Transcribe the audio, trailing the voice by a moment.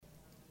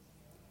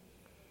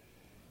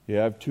You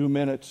have 2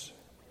 minutes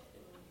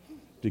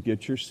to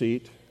get your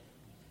seat.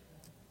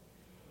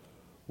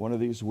 One of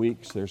these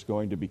weeks, there's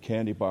going to be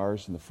candy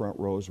bars in the front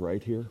rows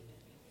right here,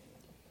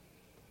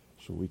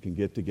 so we can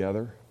get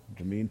together. In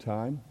the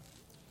meantime,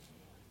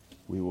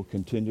 we will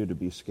continue to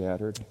be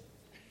scattered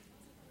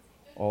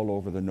all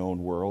over the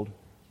known world.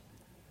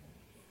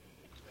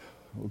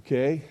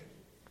 Okay.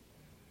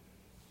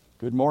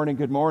 Good morning,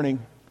 good morning.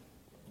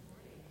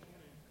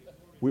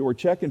 We were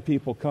checking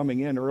people coming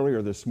in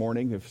earlier this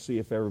morning to see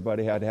if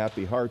everybody had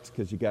happy hearts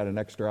because you got an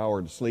extra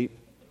hour to sleep.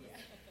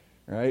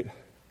 Right?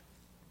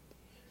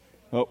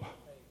 Oh.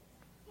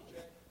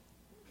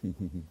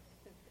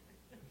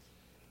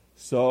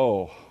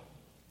 So,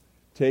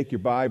 take your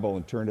Bible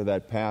and turn to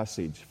that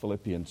passage,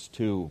 Philippians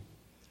 2.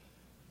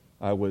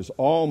 I was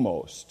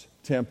almost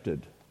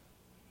tempted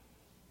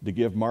to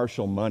give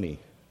Marshall money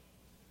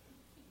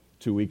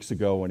 2 weeks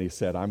ago when he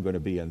said, I'm going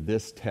to be in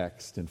this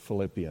text in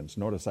Philippians.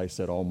 Notice I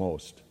said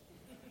almost.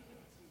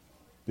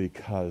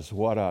 Because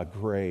what a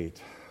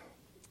great,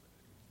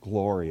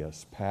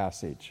 glorious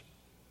passage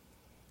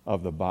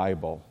of the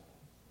Bible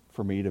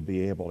for me to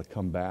be able to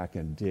come back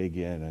and dig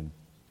in and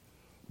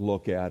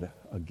look at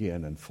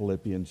again in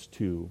Philippians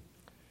 2,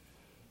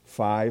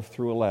 5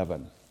 through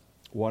 11.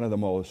 One of the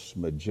most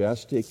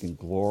majestic and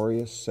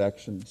glorious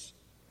sections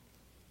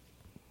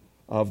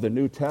of the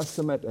New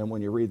Testament, and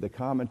when you read the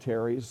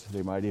commentaries,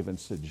 they might even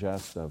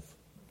suggest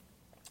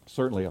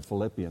certainly of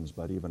Philippians,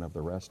 but even of the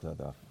rest of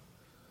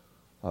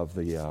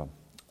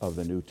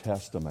the New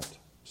Testament.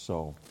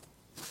 So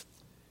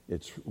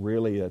it's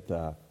really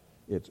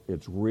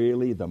it's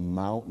really the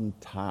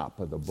mountaintop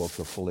of the book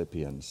of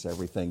Philippians.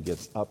 Everything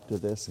gets up to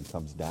this and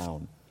comes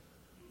down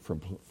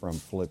from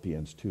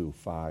Philippians 2,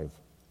 5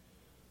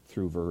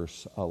 through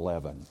verse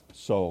 11.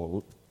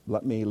 So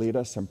let me lead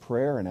us in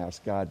prayer and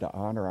ask God to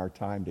honor our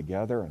time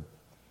together. And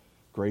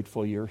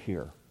grateful you're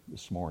here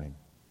this morning.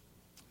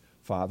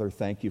 Father,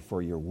 thank you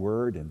for your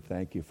word and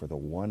thank you for the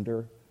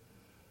wonder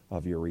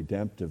of your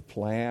redemptive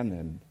plan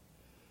and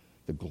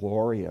the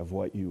glory of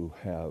what you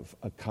have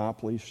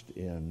accomplished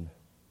in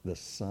the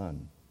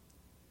Son.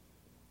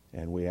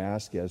 And we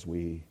ask as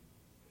we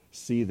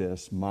see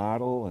this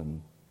model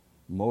and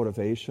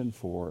motivation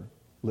for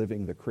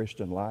living the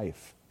Christian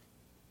life,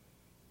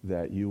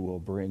 that you will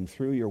bring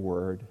through your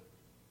word,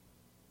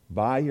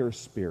 by your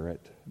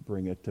Spirit,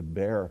 bring it to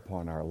bear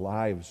upon our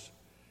lives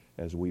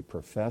as we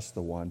profess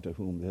the one to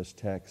whom this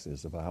text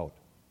is about.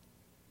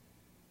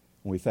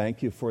 We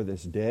thank you for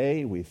this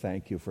day. We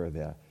thank you for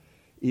the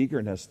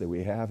eagerness that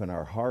we have in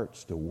our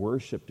hearts to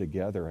worship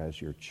together as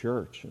your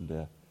church and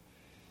to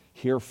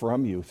hear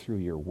from you through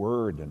your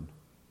word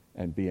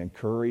and be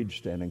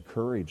encouraged and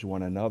encourage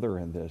one another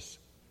in this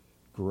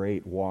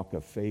great walk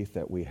of faith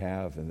that we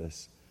have in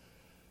this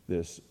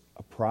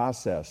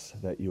process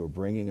that you are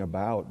bringing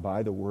about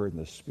by the Word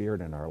and the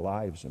Spirit in our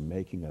lives and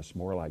making us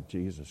more like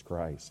Jesus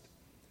Christ.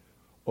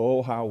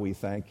 Oh, how we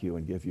thank you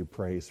and give you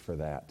praise for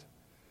that.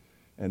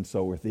 And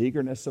so with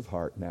eagerness of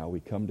heart now, we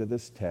come to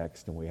this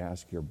text and we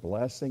ask your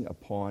blessing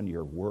upon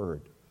your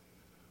Word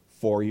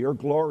for your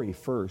glory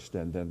first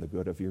and then the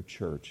good of your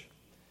church.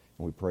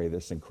 And we pray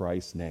this in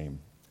Christ's name.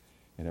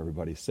 And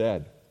everybody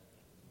said,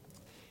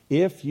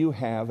 if you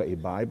have a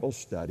Bible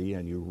study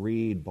and you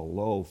read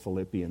below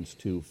Philippians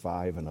 2,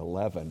 5, and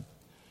 11,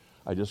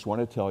 I just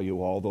want to tell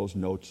you all those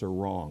notes are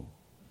wrong.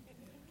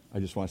 I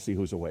just want to see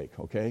who's awake,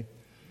 okay?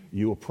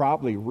 You will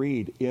probably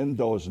read in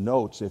those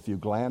notes, if you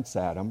glance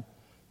at them,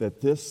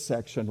 that this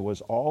section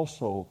was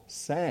also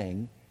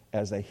sang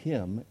as a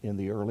hymn in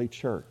the early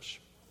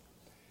church.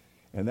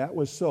 And that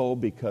was so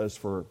because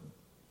for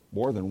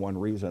more than one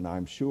reason,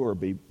 I'm sure,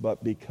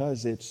 but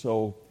because it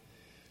so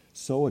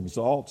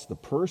exalts the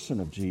person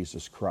of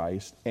Jesus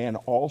Christ and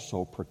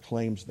also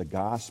proclaims the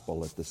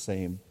gospel at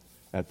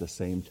the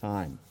same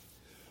time.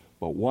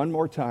 But one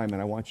more time,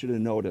 and I want you to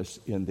notice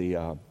in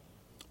the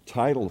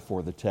title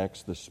for the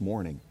text this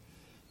morning,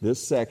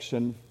 this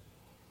section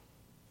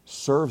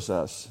serves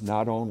us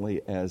not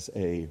only as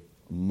a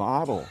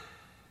model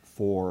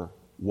for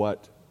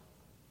what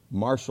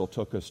Marshall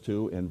took us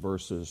to in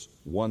verses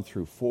 1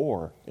 through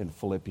 4 in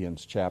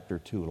Philippians chapter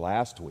 2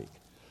 last week,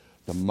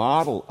 the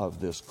model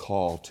of this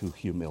call to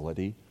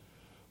humility,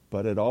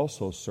 but it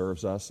also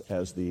serves us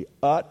as the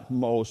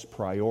utmost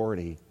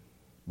priority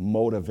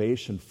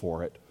motivation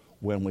for it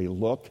when we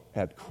look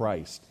at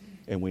Christ,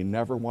 and we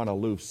never want to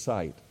lose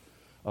sight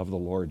of the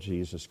Lord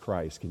Jesus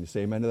Christ. Can you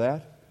say amen to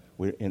that?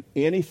 In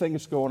anything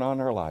that's going on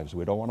in our lives,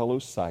 we don't want to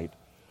lose sight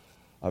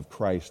of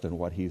Christ and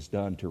what he's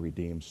done to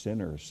redeem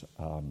sinners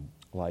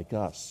like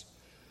us.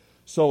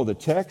 So the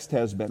text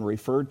has been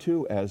referred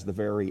to as the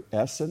very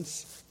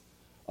essence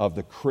of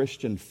the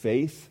Christian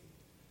faith,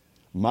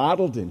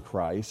 modeled in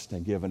Christ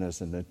and given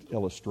as an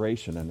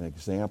illustration, an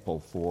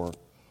example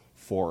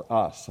for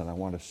us. And I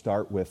want to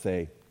start with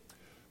a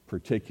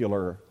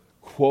particular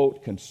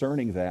quote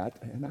concerning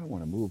that. And I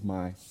want to move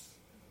my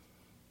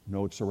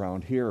notes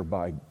around here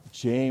by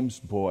James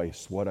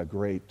Boyce. What a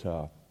great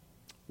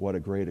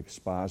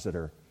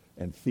expositor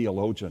and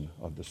theologian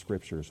of the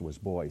Scriptures was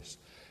Boyce.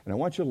 And I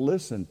want you to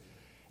listen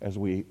as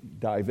we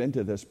dive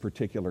into this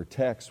particular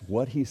text,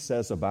 what he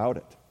says about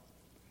it.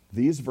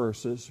 These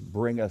verses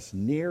bring us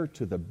near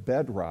to the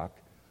bedrock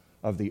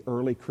of the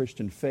early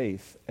Christian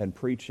faith and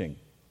preaching.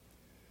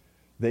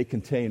 They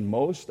contain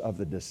most of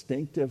the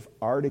distinctive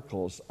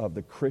articles of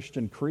the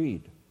Christian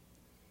creed.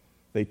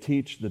 They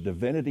teach the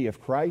divinity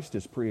of Christ,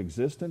 his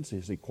preexistence,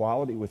 his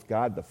equality with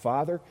God the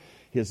Father,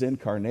 his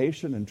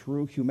incarnation and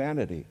true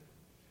humanity,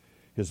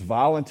 his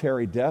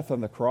voluntary death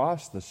on the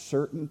cross, the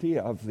certainty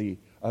of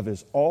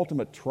his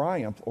ultimate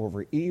triumph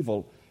over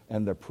evil,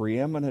 and the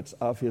preeminence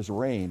of his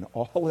reign,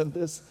 all in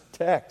this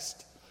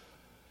text,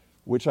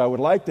 which I would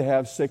like to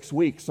have 6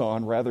 weeks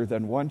on rather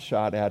than one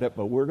shot at it,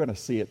 but we're going to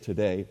see it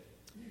today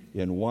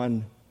in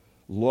one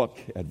look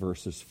at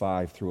verses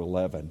 5 through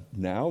 11.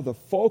 Now, the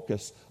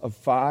focus of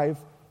 5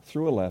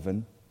 through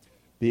 11,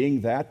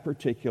 being that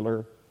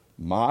particular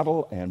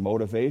model and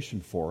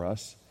motivation for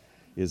us,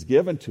 is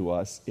given to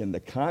us in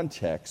the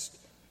context,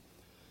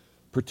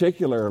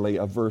 particularly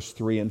of verse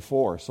 3 and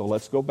 4. So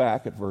let's go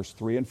back at verse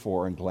 3 and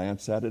 4 and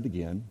glance at it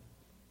again.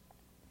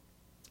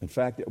 In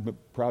fact, it would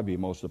probably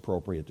be most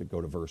appropriate to go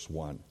to verse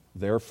 1.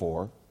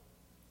 Therefore,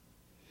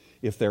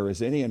 if there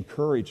is any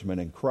encouragement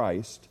in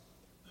Christ,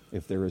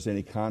 if there is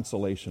any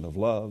consolation of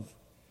love,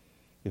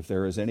 if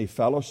there is any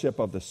fellowship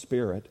of the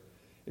Spirit,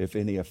 if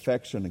any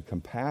affection and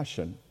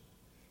compassion,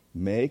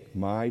 make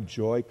my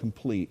joy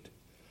complete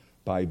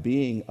by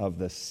being of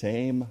the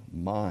same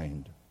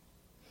mind,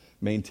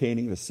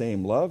 maintaining the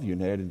same love,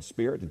 united in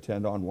spirit,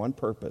 intent on one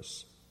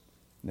purpose.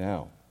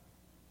 Now,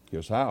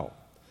 here's how.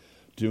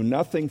 Do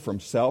nothing from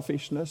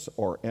selfishness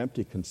or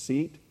empty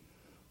conceit,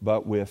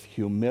 but with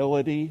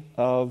humility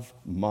of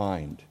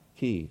mind.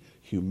 Key,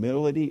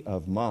 humility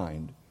of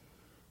mind.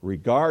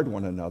 Regard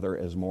one another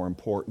as more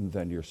important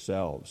than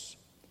yourselves.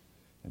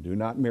 And do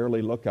not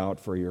merely look out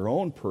for your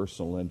own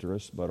personal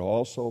interests, but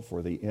also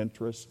for the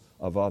interests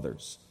of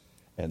others.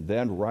 And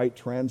then right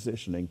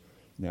transitioning,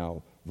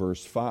 now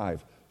verse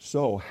 5.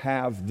 So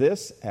have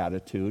this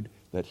attitude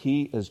that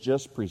he has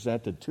just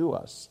presented to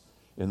us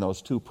in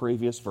those 2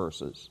 previous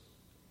verses.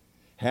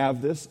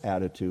 Have this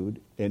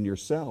attitude in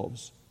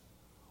yourselves,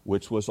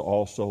 which was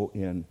also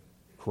in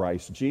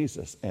Christ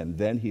Jesus. And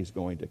then he's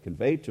going to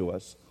convey to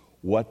us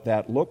what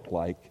that looked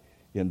like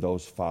in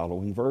those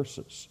following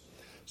verses.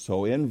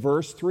 So in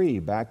verse 3,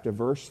 back to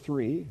verse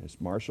 3, as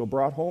Marshall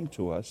brought home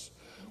to us,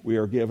 we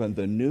are given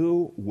the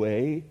new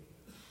way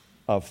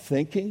of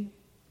thinking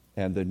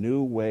and the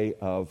new way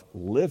of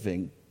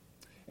living,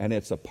 and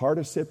it's a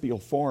participial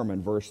form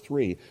in verse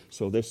 3.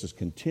 So this is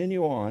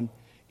continue on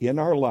in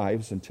our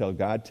lives until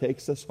God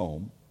takes us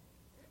home.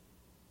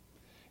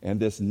 And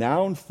this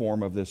noun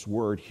form of this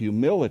word,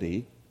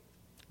 humility,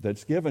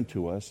 that's given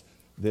to us,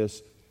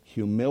 this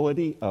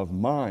humility of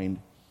mind,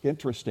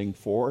 interesting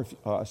for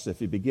us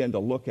if you begin to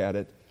look at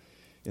it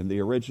in the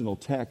original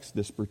text.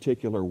 This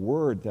particular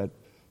word that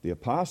the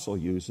apostle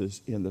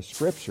uses in the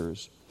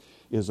scriptures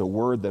is a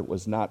word that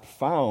was not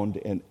found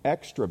in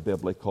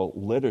extra-biblical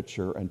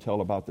literature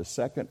until about the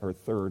 2nd or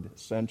 3rd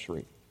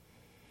century.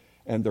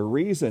 And the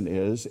reason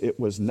is it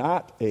was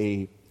not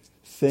a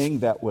thing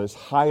that was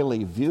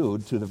highly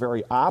viewed. To the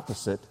very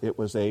opposite, it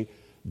was a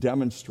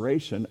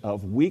demonstration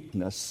of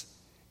weakness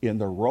in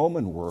the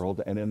Roman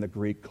world and in the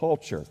Greek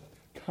culture,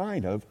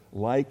 kind of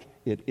like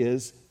it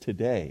is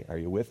today. Are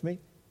you with me?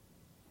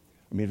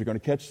 I mean, if you're going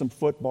to catch some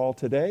football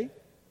today,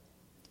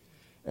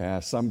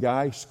 some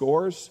guy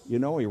scores, he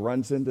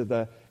runs into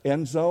the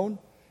end zone,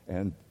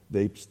 and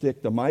they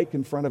stick the mic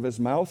in front of his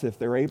mouth if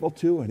they're able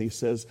to, and he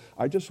says,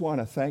 I just want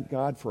to thank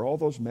God for all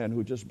those men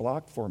who just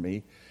blocked for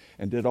me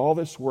and did all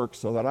this work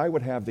so that I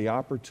would have the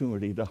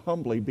opportunity to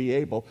humbly be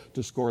able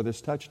to score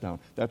this touchdown.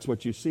 That's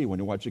what you see when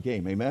you watch a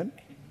game, amen?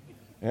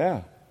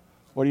 Yeah.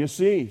 What do you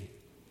see?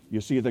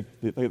 You see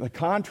the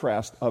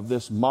contrast of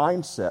this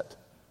mindset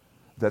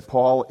that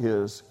Paul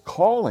is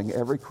calling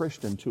every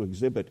Christian to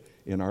exhibit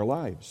in our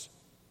lives.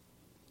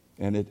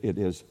 And it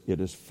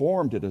is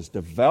formed, it is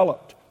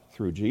developed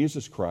through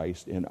Jesus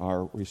Christ in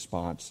our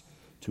response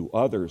to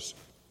others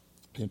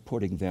in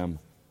putting them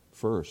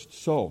first.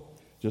 So,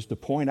 just to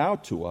point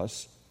out to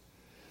us,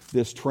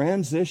 this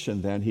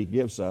transition then he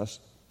gives us,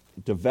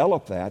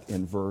 develop that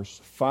in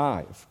verse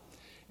 5.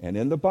 And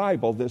in the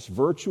Bible, this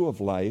virtue of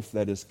life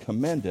that is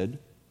commended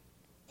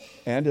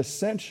and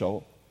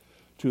essential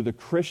to the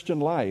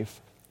Christian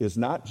life is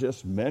not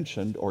just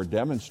mentioned or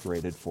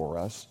demonstrated for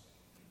us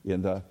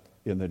in the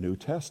New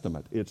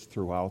Testament. It's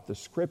throughout the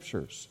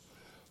Scriptures.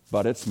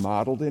 But it's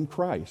modeled in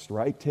Christ,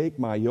 right? Take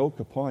my yoke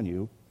upon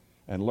you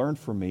and learn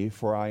from me,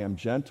 for I am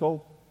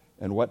gentle,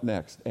 and what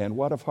next? And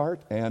what of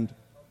heart? And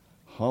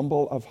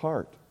humble of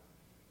heart.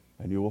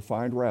 And you will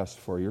find rest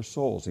for your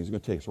souls. He's going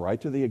to take us right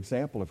to the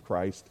example of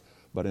Christ,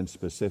 but in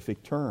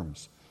specific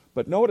terms.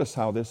 But notice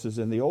how this is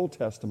in the Old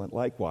Testament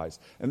likewise.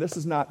 And this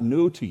is not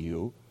new to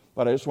you,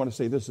 but I just want to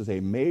say this is a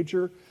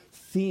major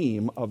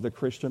theme of the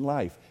Christian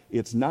life.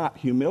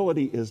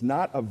 Humility is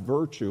not a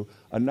virtue,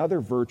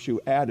 another virtue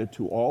added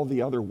to all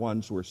the other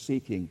ones we're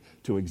seeking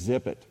to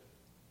exhibit.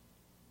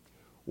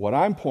 What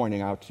I'm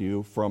pointing out to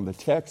you from the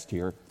text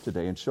here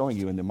today and showing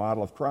you in the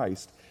model of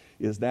Christ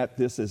is that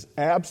this is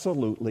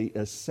absolutely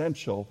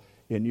essential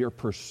in your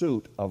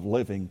pursuit of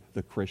living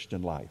the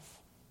Christian life.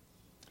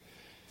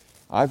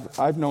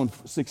 I've known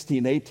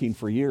 16:18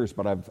 for years,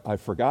 but I've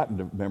forgotten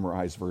to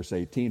memorize verse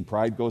 18.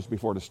 Pride goes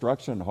before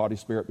destruction, a haughty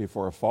spirit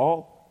before a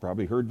fall.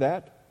 Probably heard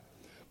that.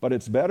 But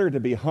it's better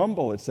to be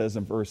humble, it says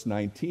in verse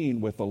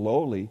 19, with the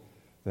lowly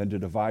than to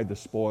divide the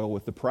spoil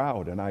with the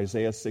proud. In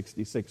Isaiah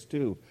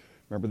 66:2.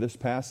 Remember this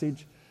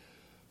passage?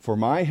 For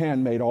my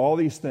hand made all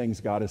these things,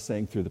 God is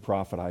saying through the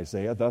prophet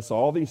Isaiah. Thus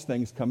all these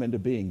things come into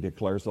being,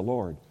 declares the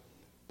Lord.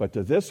 But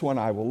to this one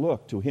I will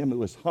look, to him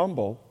who is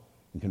humble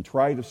and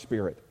contrite of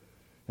spirit,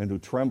 and who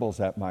trembles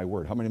at my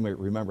word. How many may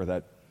remember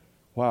that?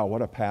 Wow,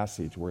 what a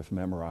passage worth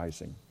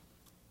memorizing.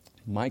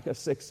 Micah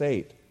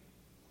 6:8,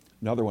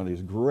 another one of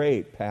these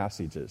great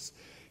passages.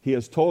 He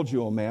has told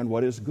you, O man,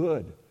 what is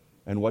good,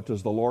 and what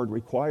does the Lord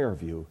require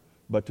of you,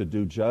 but to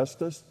do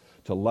justice,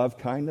 to love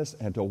kindness,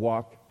 and to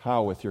walk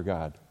how with your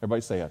God?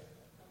 Everybody say it.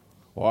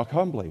 Walk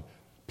humbly.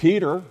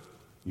 Peter,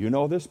 you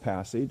know this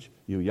passage.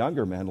 You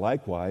younger men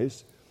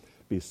likewise,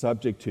 be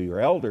subject to your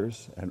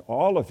elders, and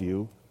all of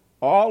you,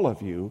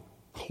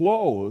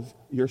 clothe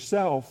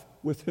yourself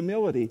with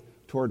humility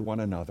toward one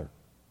another.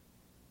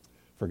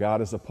 For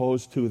God is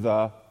opposed to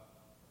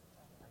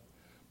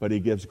but he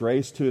gives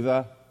grace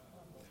to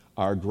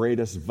our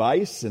greatest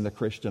vice in the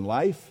Christian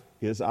life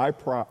is our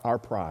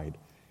pride.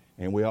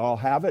 And we all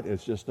have it.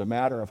 It's just a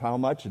matter of how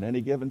much in any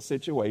given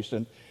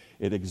situation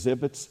it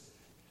exhibits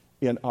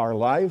in our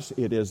lives.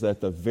 It is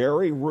at the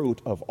very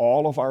root of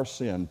all of our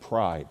sin,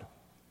 pride.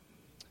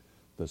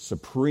 The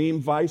supreme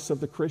vice of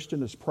the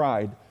Christian is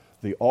pride.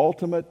 The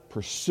ultimate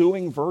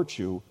pursuing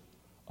virtue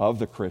of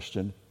the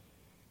Christian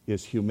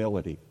is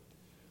humility,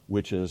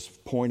 which is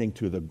pointing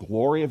to the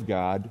glory of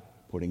God,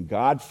 putting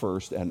God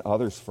first and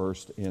others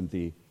first in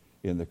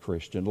the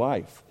Christian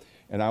life.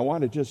 And I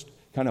want to just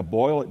kind of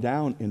boil it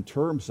down in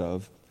terms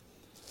of,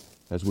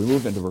 as we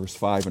move into verse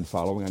 5 and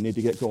following, I need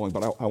to get going,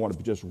 but I want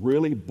to just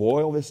really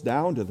boil this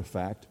down to the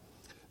fact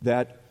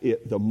that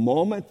the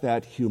moment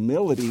that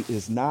humility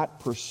is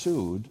not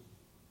pursued,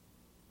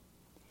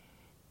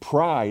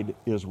 pride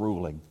is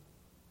ruling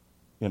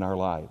in our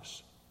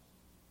lives.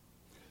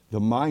 The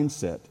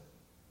mindset,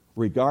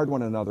 regard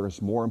one another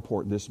as more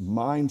important. This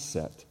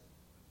mindset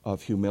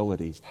of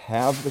humility.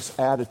 Have this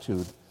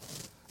attitude,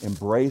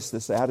 embrace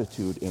this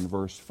attitude in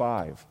verse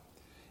 5.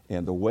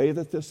 And the way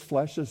that this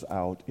fleshes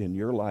out in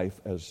your life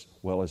as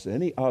well as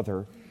any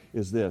other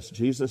is this.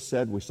 Jesus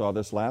said, we saw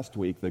this last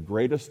week, the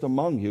greatest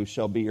among you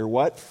shall be your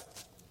what?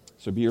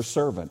 Shall be your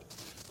servant.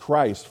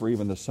 Christ, for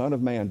even the Son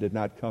of Man did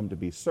not come to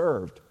be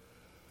served,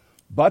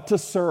 but to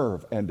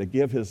serve and to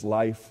give his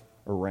life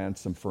a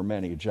ransom for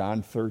many.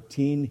 John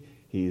 13,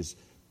 he's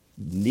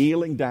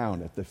kneeling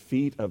down at the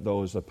feet of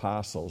those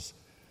apostles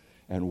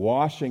and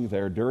washing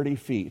their dirty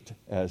feet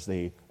as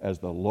the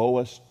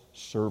lowest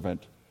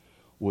servant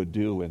would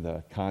do in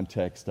the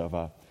context of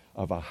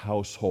a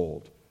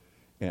household,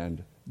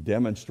 and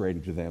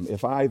demonstrating to them,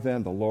 if I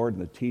then, the Lord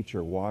and the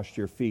teacher, washed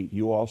your feet,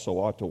 you also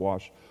ought to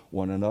wash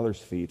one another's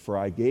feet. For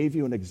I gave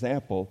you an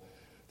example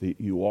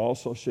that you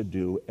also should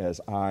do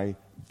as I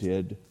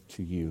did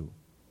to you.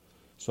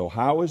 So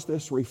how is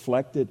this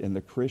reflected in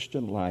the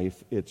Christian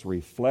life? It's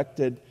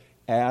reflected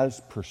as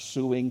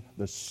pursuing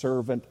the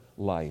servant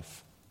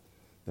life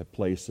that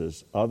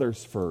places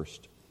others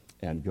first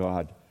and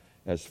God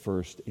as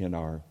first in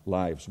our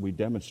lives. We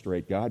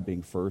demonstrate God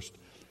being first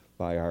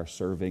by our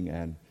serving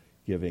and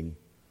giving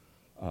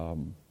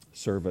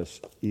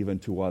service even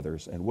to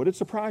others. And would it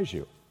surprise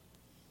you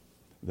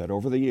that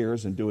over the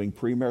years in doing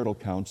premarital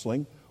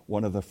counseling,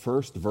 one of the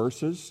first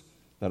verses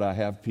that I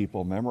have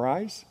people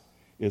memorize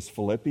is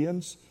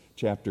Philippians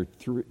chapter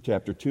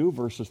 2,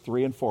 verses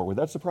 3 and 4. Would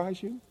that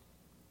surprise you?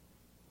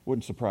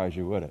 Wouldn't surprise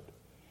you, would it?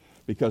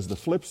 Because the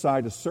flip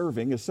side of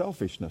serving is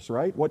selfishness,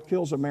 right? What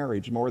kills a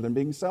marriage more than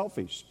being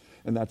selfish?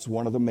 And that's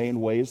one of the main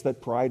ways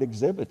that pride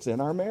exhibits in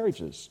our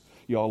marriages.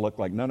 You all look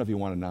like none of you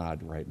want to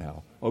nod right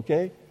now,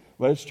 okay?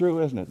 But it's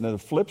true, isn't it? And the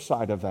flip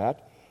side of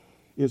that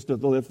is to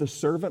live the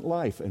servant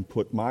life and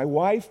put my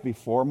wife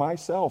before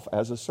myself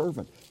as a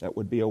servant. That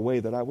would be a way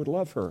that I would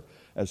love her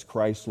as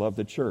Christ loved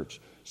the church.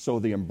 So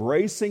the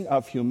embracing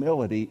of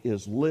humility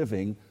is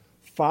living,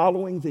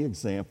 following the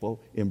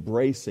example,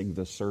 embracing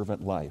the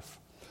servant life.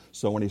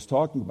 So when he's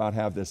talking about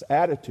have this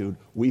attitude,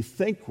 we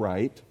think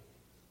right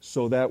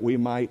so that we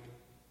might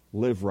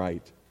live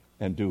right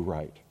and do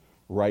right.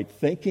 Right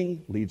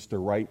thinking leads to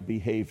right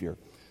behavior.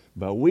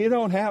 But we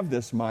don't have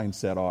this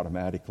mindset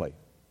automatically.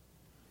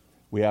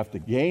 We have to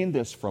gain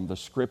this from the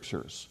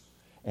Scriptures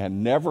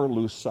and never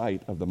lose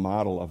sight of the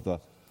model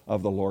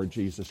of the Lord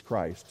Jesus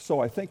Christ. So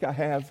I think I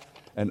have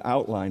an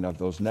outline of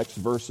those next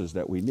verses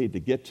that we need to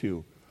get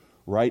to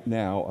right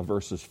now,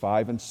 verses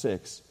 5 and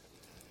 6.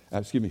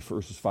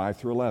 Verses 5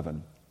 through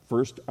 11.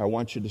 First, I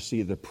want you to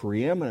see the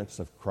preeminence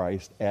of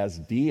Christ as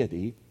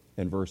deity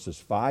in verses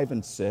 5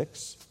 and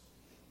 6.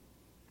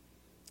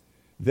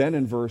 Then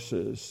in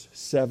verses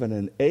 7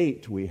 and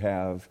 8, we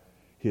have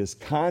his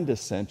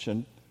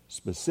condescension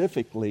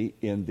specifically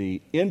in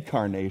the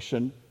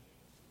incarnation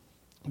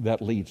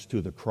that leads to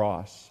the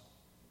cross.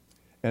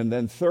 And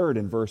then third,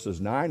 in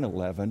verses 9 and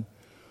 11,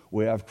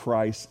 we have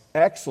Christ's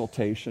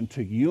exaltation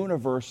to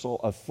universal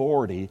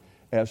authority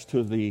as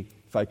to the,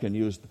 if I can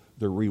use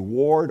the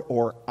reward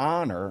or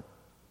honor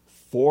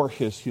for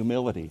his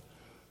humility.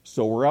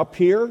 So we're up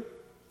here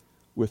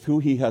with who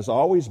he has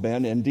always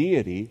been in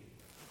deity.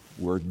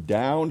 We're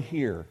down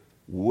here,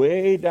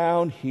 way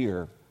down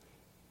here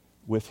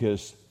with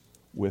his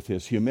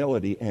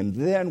humility, and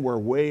then we're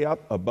way up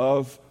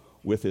above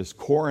with his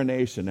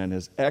coronation and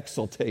his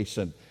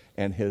exaltation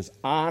and his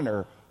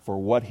honor for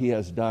what he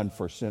has done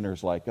for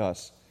sinners like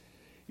us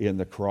in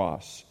the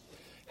cross.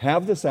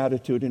 Have this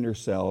attitude in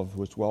yourselves,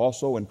 which was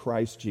also in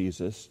Christ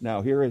Jesus.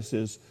 Now, here is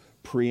his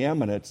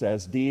preeminence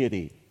as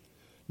deity.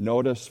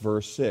 Notice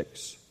verse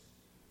 6.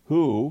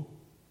 Who,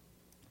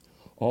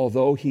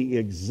 although he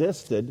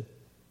existed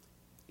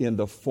in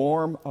the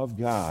form of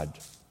God.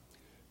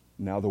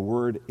 Now, the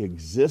word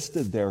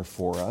existed there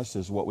for us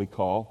is what we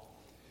call,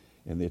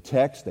 in the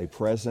text, a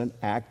present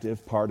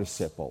active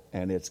participle.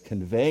 And it's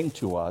conveying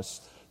to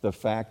us the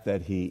fact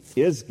that he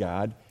is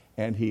God,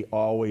 and he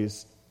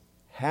always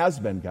has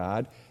been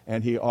God,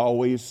 and he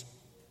always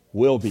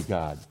will be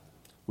God.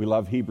 We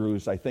love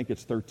Hebrews, I think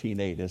it's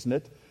 13:8, isn't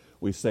it?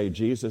 We say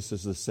Jesus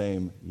is the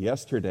same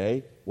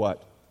yesterday,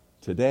 what?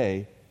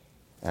 Today,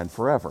 and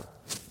forever.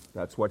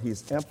 That's what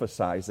he's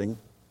emphasizing.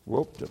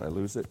 Whoop, did I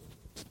lose it?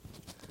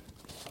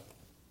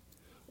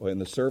 Well, in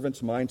the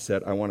servant's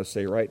mindset, I want to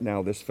say right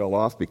now this fell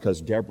off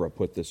because Deborah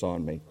put this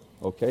on me.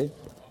 Okay?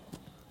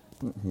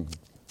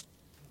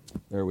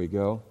 There we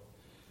go.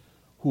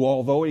 Who,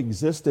 although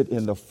existed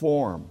in the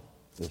form,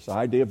 this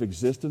idea of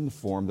existed in the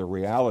form, the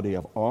reality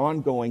of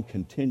ongoing,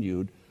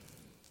 continued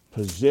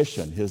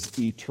position, his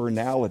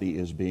eternality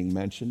is being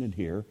mentioned in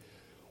here.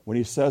 When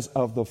he says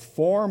of the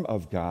form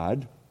of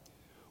God,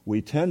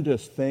 we tend to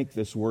think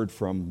this word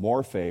from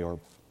morphe, or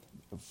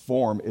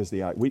form is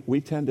the,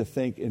 we tend to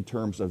think in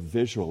terms of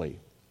visually.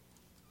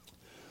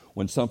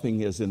 When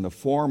something is in the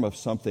form of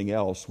something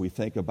else, we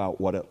think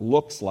about what it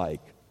looks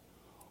like.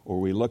 Or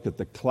we look at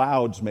the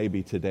clouds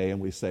maybe today and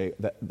we say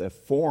that the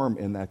form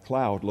in that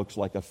cloud looks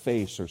like a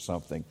face or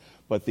something.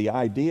 But the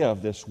idea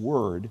of this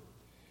word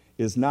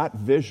is not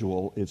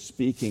visual, it's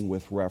speaking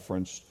with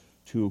reference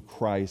to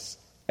Christ's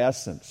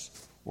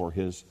essence or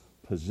his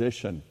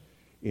position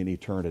in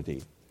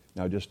eternity.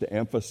 Now, just to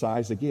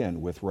emphasize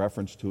again, with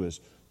reference to his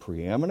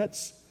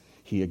preeminence,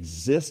 he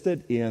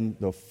existed in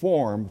the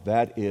form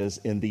that is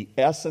in the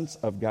essence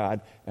of God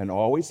and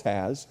always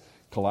has.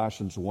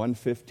 Colossians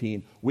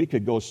 1:15. We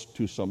could go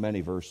to so many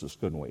verses,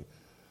 couldn't we?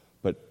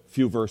 But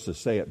few verses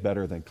say it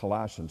better than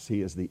Colossians.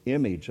 He is the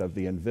image of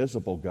the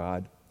invisible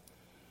God,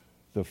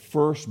 the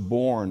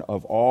firstborn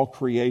of all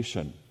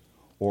creation.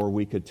 Or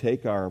we could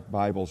take our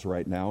Bibles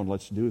right now, and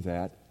let's do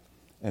that,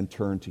 and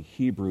turn to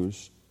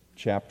Hebrews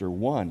chapter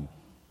 1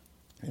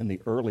 and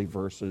the early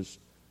verses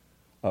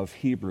of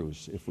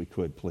Hebrews, if we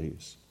could,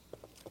 please.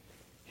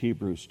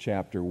 Hebrews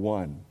chapter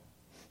 1.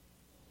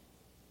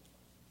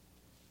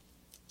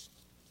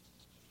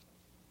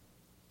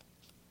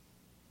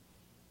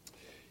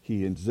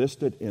 He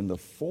existed in the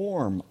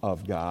form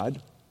of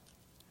God.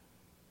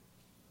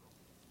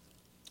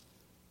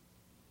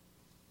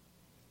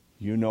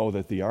 You know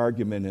that the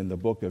argument in the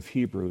book of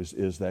Hebrews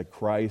is that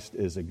Christ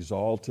is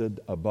exalted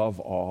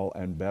above all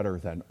and better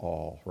than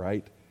all,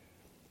 right?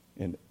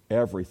 In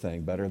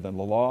everything, better than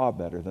the law,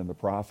 better than the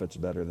prophets,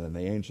 better than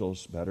the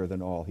angels, better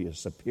than all. He is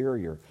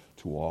superior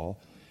to all.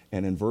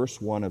 And in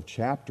verse 1 of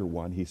chapter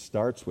 1, he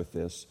starts with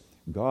this: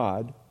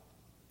 God,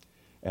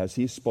 as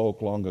he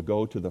spoke long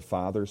ago to the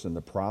fathers and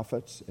the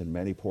prophets in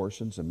many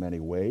portions and many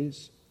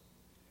ways,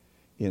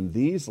 in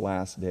these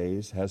last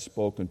days has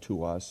spoken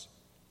to us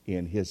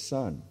in his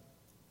Son,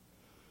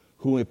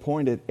 who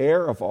appointed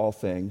heir of all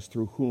things,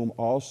 through whom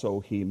also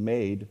he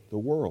made the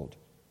world.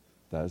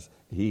 Thus,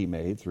 he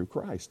made through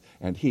Christ.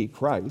 And he,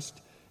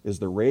 Christ, is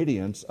the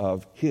radiance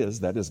of his,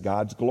 that is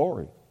God's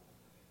glory,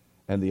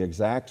 and the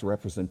exact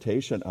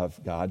representation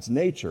of God's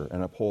nature,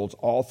 and upholds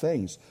all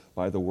things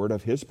by the word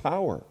of his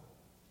power.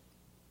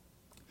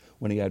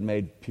 When he had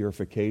made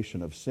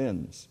purification of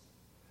sins,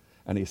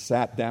 and he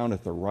sat down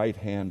at the right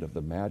hand of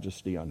the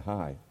Majesty on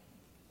high,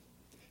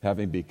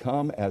 having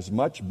become as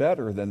much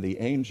better than the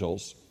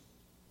angels,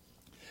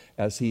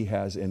 as he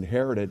has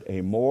inherited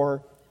a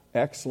more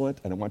excellent,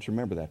 and I want you to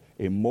remember that,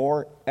 a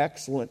more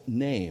excellent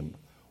name.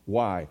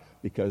 Why?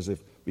 Because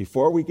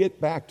before we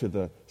get back to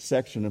the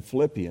section in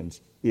Philippians,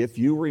 if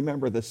you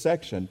remember the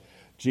section,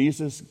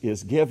 Jesus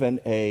is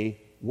given a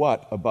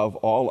what? Above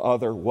all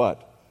other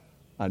what?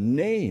 A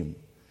name.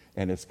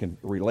 And it's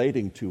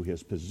relating to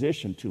his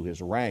position, to his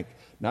rank,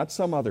 not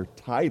some other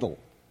title,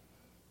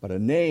 but a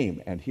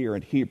name. And here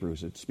in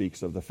Hebrews it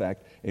speaks of the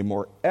fact, a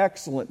more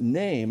excellent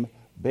name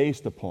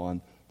based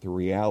upon the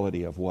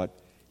reality of what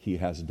he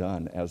has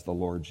done as the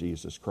Lord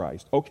Jesus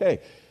Christ.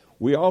 Okay,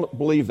 we all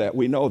believe that.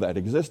 We know that.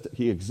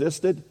 He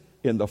existed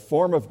in the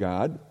form of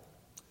God,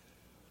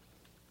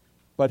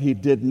 but he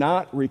did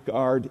not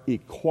regard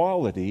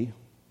equality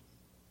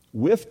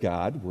With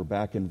God, we're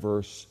back in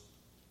verse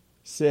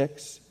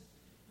 6,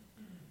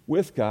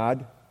 with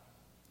God,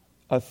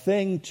 a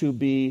thing to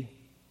be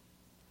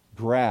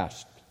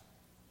grasped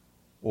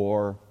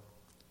or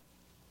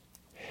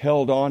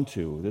held on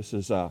to. This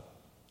is a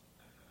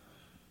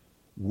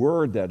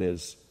word that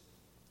is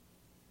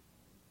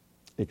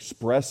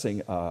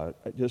expressing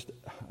just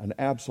an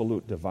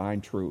absolute divine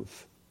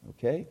truth.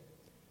 Okay?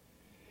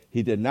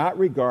 He did not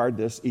regard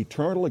this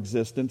eternal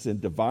existence in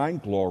divine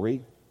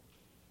glory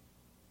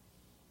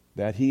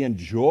that he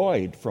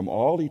enjoyed from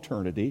all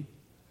eternity.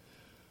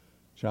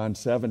 John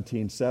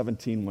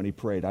 17:17, when he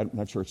prayed, I'm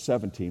not sure it's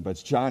 17, but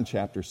it's John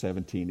chapter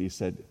 17. He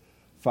said,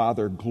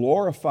 Father,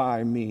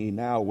 glorify me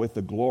now with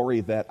the glory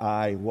that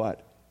I,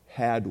 what?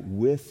 Had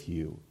with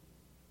you.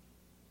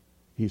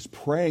 He's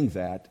praying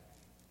that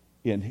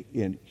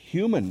in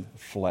human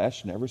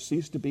flesh, never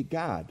ceased to be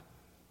God.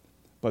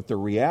 But the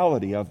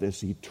reality of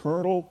this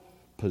eternal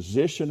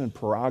position and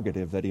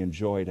prerogative that he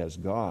enjoyed as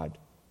God.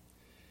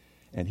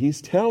 And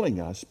he's telling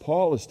us,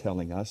 Paul is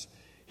telling us,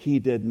 he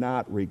did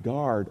not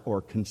regard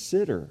or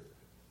consider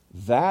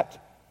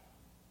that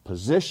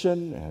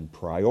position and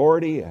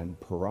priority and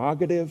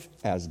prerogative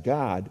as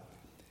God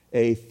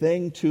a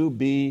thing to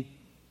be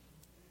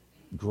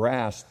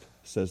grasped,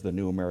 says the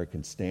New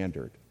American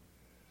Standard.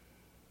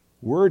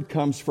 Word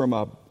comes from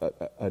an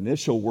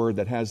initial word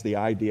that has the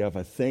idea of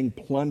a thing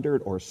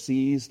plundered or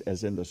seized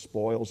as in the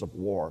spoils of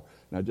war.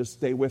 Now just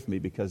stay with me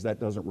because that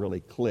doesn't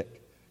really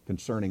click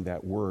concerning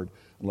that word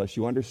unless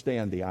you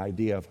understand the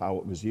idea of how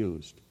it was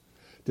used.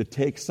 To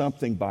take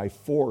something by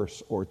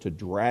force or to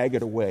drag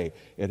it away.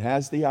 It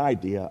has the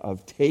idea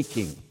of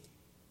taking.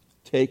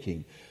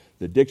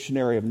 The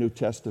Dictionary of New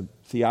Testament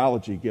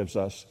Theology gives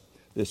us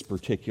this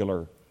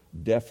particular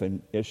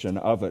definition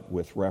of it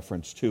with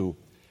reference to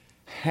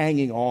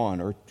hanging on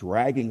or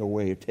dragging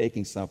away,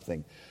 taking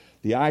something.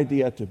 The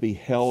idea to be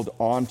held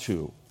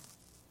onto.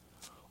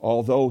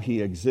 Although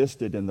he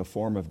existed in the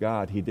form of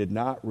God, he did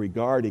not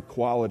regard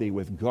equality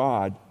with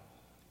God.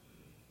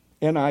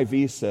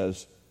 NIV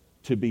says,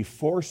 to be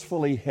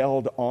forcefully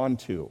held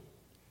onto.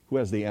 Who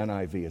has the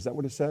NIV? Is that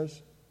what it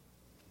says?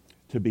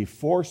 To be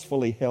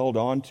forcefully held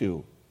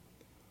onto.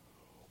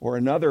 Or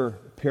another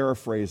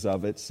paraphrase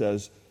of it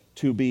says,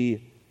 to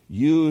be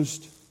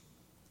used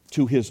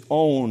to his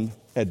own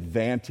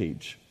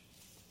advantage.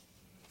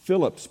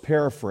 Philip's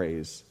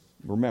paraphrase,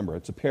 remember,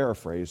 it's a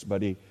paraphrase,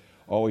 but he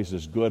always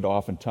is good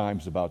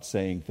oftentimes about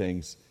saying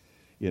things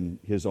in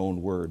his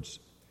own words.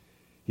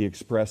 He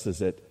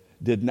expresses it,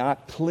 did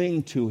not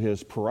cling to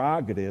his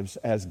prerogatives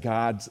as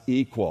God's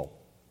equal.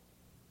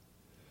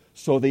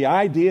 So the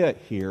idea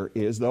here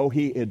is, though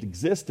he had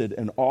existed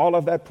in all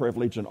of that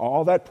privilege and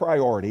all that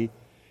priority,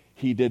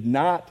 he did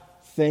not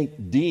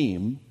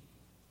deem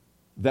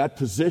that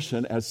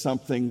position as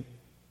something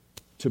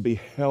to be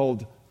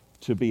held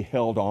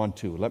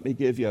onto. Let me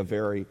give you a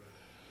very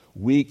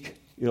weak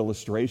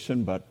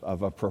illustration, but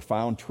of a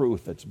profound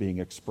truth that's being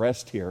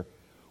expressed here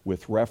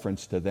with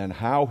reference to then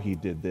how he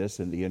did this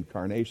in the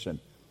incarnation.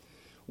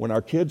 When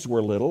our kids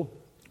were little,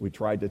 we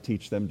tried to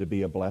teach them to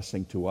be a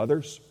blessing to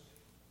others.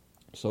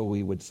 So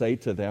we would say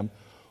to them,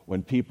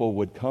 when people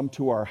would come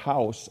to our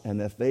house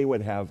and if they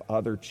would have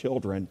other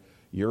children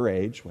your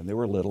age, when they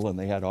were little and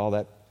they had all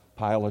that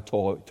pile of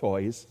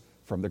toys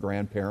from the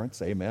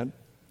grandparents, amen?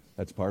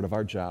 That's part of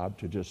our job,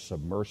 to just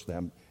submerge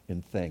them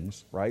in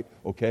things, right?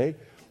 Okay?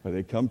 But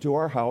they'd come to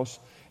our house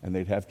and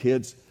they'd have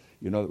kids,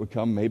 that would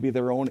come maybe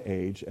their own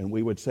age, and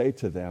we would say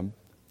to them,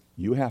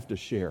 you have to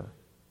share.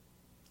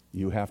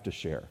 You have to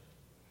share.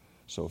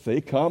 So if they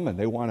come and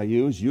they want to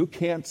use, you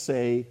can't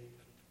say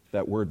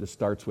that word that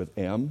starts with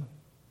M.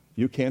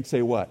 You can't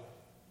say what?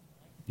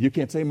 You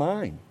can't say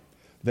mine.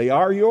 They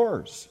are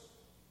yours.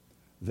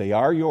 They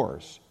are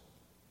yours.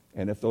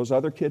 And if those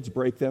other kids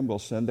break them, we'll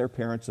send their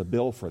parents a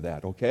bill for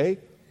that, okay?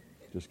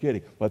 Just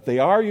kidding. But they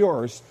are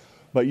yours,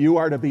 but you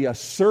are to be a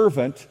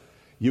servant.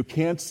 You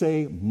can't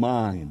say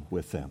mine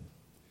with them.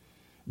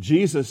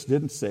 Jesus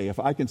didn't say, if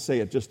I can say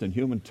it just in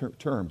human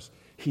terms,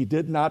 he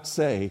did not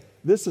say,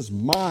 this is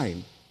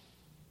mine.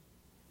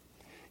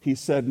 He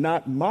said,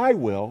 not my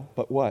will,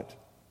 but what?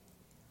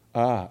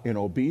 In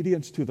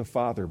obedience to the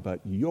Father, but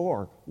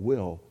your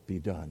will be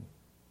done.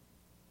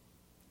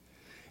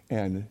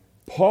 And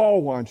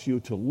Paul wants you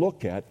to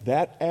look at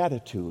that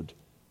attitude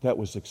that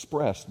was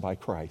expressed by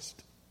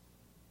Christ.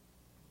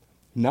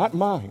 Not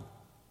mine,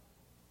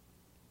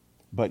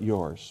 but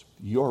yours.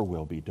 Your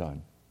will be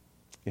done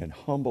in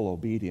humble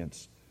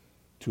obedience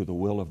to the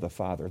will of the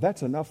Father.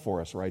 That's enough for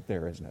us right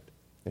there, isn't it?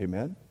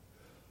 Amen?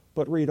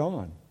 But read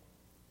on.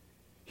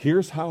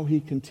 Here's how he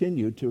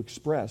continued to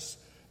express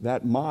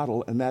that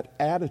model and that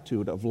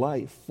attitude of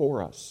life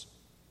for us.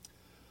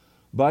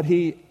 But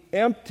he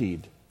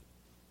emptied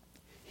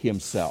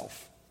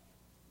himself.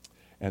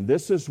 And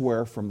this is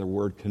where, from the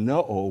word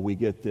kanoo, we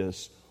get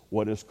this,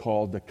 what is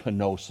called the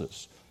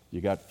kenosis.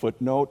 You got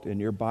footnote in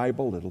your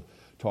Bible that'll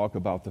talk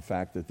about the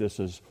fact that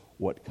this is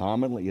what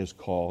commonly is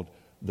called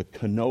the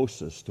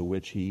kenosis to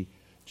which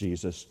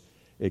Jesus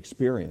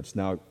experienced.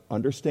 Now,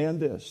 understand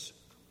this.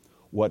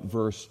 What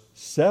verse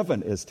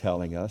 7 is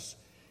telling us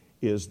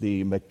is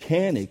the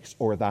mechanics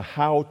or the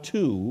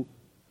how-to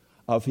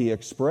of he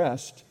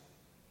expressed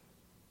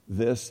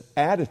this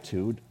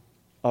attitude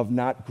of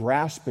not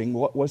grasping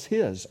what was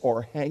his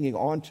or hanging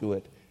on to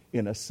it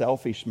in a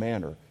selfish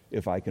manner,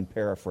 if I can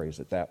paraphrase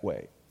it that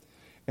way.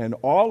 And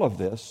all of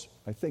this,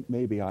 I think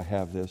maybe I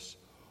have this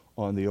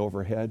on the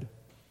overhead.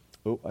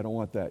 Oh, I don't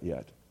want that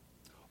yet.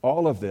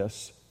 All of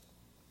this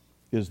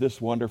is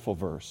this wonderful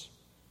verse.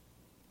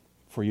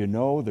 For you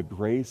know the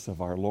grace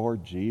of our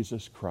Lord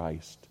Jesus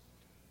Christ,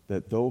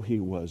 that though he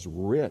was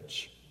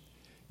rich,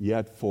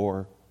 yet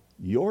for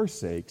your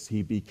sakes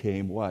he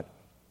became what?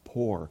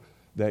 Poor,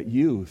 that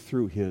you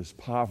through his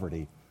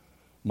poverty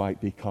might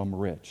become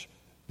rich.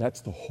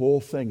 That's the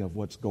whole thing of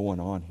what's going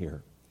on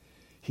here.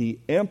 He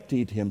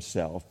emptied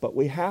himself, but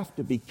we have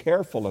to be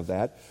careful of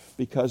that,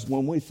 because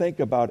when we think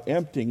about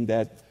emptying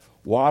that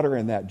water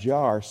in that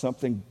jar,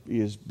 something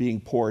is being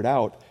poured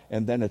out,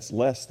 and then it's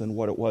less than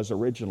what it was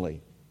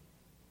originally.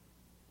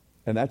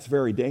 And that's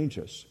very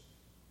dangerous,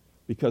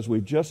 because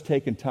we've just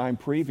taken time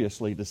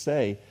previously to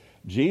say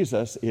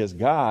Jesus is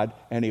God,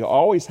 and he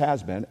always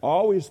has been,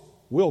 always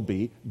will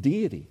be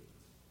deity.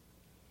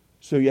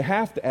 So you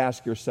have to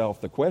ask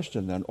yourself the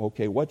question then,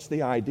 okay, what's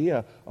the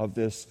idea of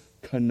this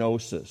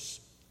kenosis?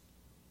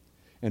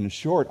 And in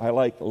short, I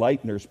like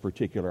Leitner's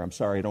particular, I'm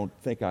sorry, I don't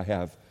think I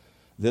have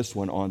this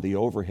one on the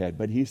overhead,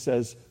 but he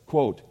says,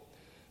 quote,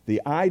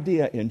 the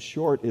idea in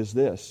short is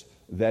this,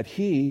 that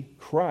he,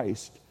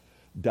 Christ,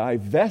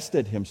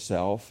 divested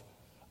himself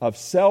of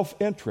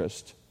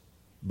self-interest,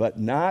 but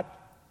not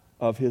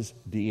of his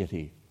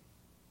deity.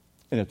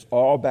 And it's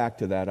all back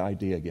to that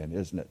idea again,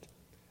 isn't it?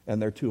 And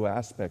there are two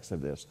aspects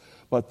of this.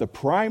 But the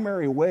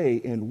primary way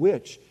in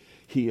which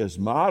he is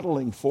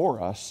modeling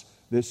for us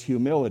this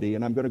humility,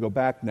 and I'm going to go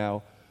back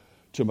now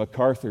to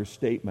MacArthur's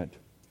statement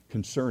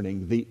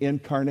concerning the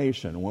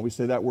incarnation. And when we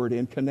say that word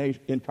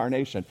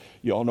incarnation,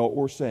 you all know what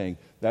we're saying.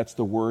 That's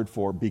the word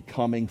for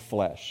becoming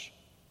flesh.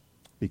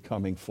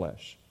 Becoming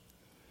flesh.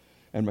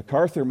 And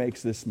MacArthur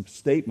makes this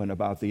statement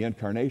about the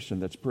incarnation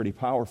that's pretty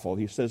powerful.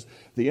 He says,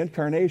 the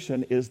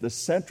incarnation is the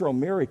central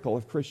miracle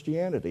of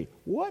Christianity.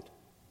 What?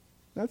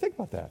 Now think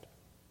about that.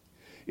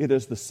 It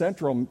is the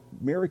central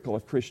miracle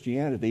of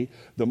Christianity,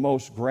 the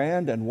most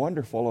grand and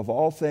wonderful of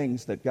all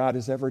things that God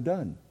has ever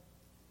done.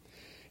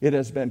 It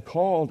has been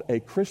called a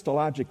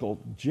Christological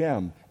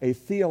gem, a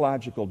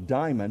theological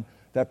diamond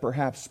that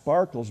perhaps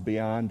sparkles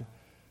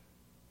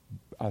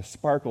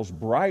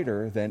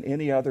brighter than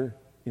any other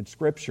in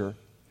Scripture.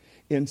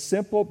 In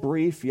simple,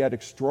 brief, yet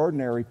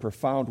extraordinary,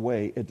 profound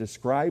way, it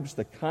describes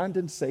the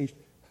condescension,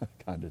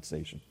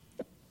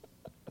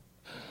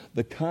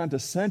 the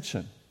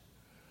condescension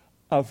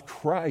of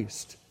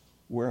Christ,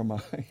 where am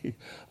I?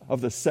 Of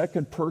the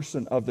second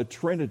person of the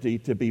Trinity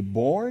to be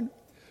born,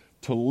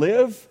 to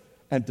live,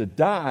 and to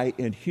die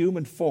in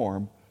human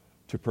form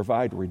to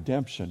provide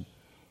redemption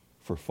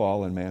for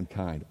fallen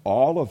mankind.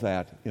 All of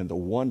that in the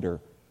wonder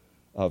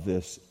of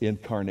this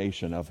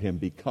incarnation, of him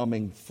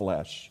becoming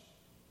flesh.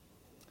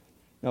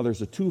 Now,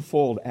 there's a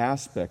twofold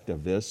aspect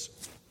of this,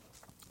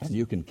 and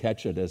you can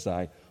catch it as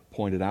I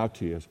pointed out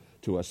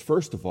to us.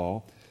 First of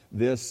all,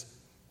 this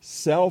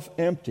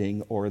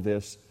self-emptying or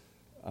this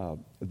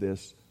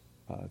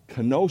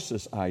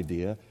kenosis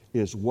idea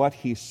is what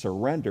he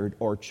surrendered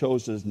or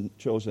chosen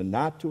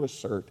not to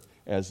assert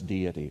as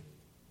deity.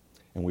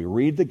 And we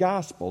read the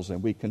Gospels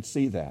and we can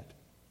see that.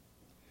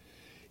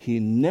 He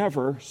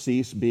never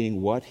ceased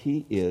being what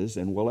he is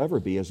and will ever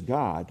be as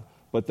God,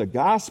 but the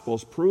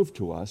Gospels prove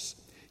to us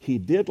he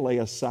did lay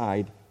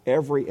aside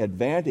every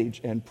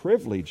advantage and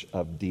privilege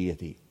of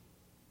deity.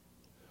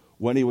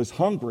 When he was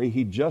hungry,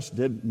 he just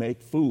didn't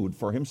make food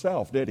for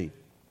himself, did he?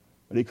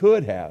 But he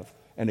could have,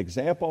 and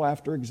example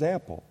after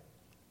example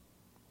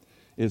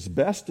is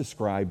best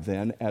described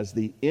then as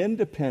the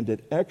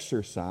independent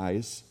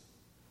exercise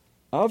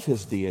of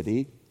his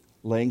deity,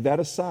 laying that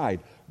aside,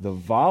 the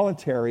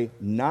voluntary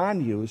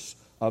non-use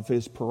of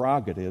his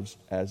prerogatives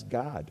as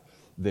God.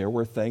 There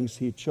were things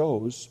he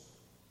chose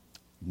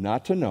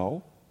not to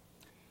know.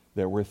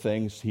 There were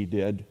things he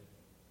did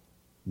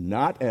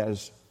not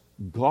as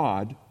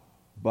God,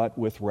 but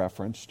with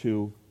reference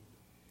to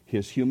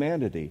his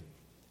humanity.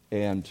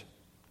 And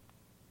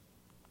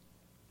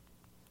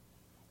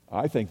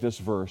I think this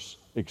verse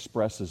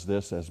expresses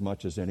this as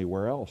much as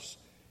anywhere else.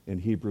 In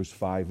Hebrews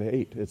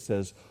 5:8, it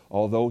says,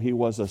 although he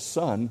was a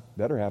son,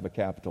 better have a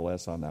capital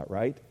S on that,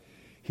 right?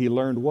 He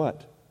learned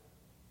what?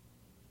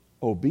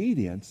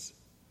 Obedience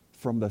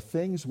from the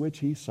things which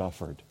he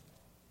suffered.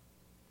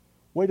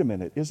 Wait a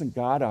minute, isn't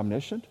God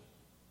omniscient?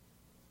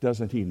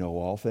 Doesn't he know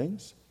all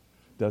things?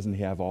 Doesn't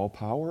he have all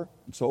power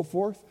and so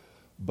forth?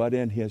 But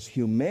in his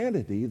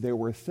humanity, there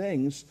were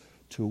things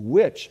to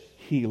which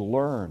he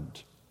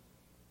learned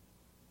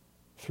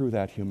through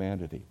that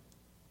humanity.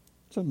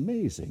 It's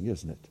amazing,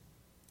 isn't it?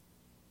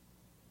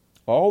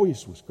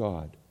 Always was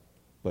God,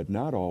 but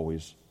not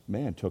always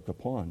man took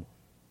upon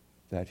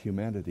that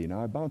humanity.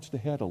 Now I bounced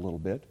ahead a little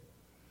bit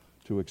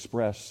to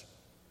express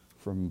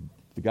from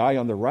the guy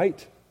on the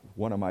right,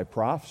 one of my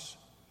profs,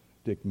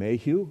 Dick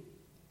Mayhew,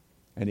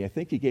 and I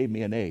think he gave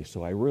me an A,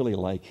 so I really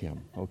like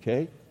him,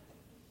 okay?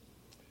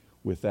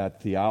 With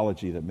that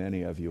theology that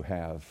many of you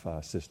have,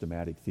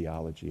 systematic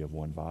theology of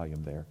one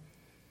volume there.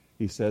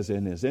 He says,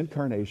 in his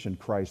incarnation,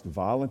 Christ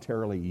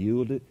voluntarily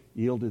yielded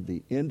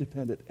the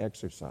independent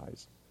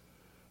exercise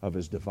of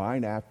his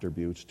divine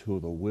attributes to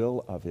the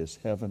will of his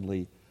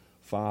heavenly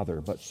Father.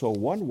 But so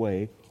one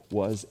way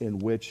was in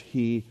which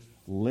he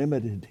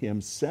limited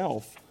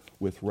himself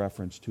with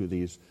reference to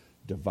these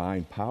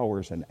divine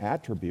powers and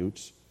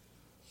attributes.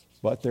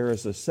 But there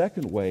is a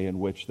second way in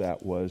which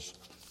that was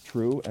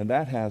true, and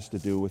that has to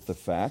do with the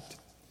fact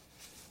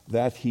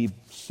that he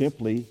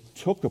simply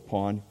took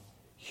upon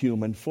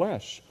human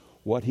flesh,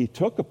 what he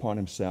took upon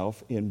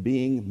himself in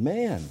being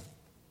man.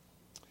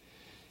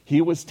 He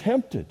was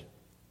tempted.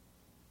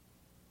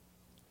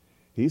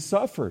 He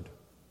suffered.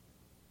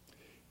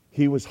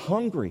 He was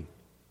hungry.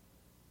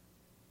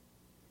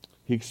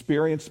 He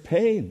experienced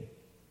pain.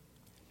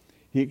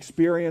 He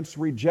experienced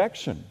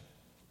rejection.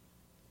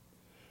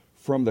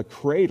 From the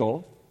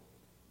cradle,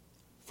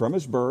 from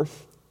his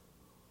birth,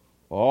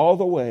 all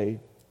the way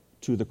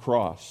to the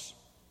cross.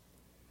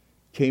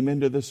 Came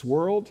into this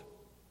world,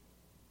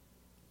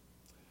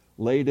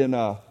 laid in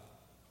a,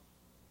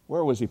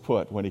 where was he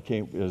put when he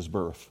came to his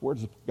birth? Where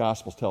does the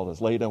Gospels tell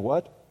us? Laid in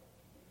what?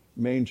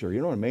 Manger.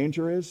 You know what a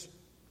manger is?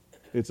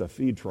 It's a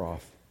feed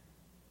trough.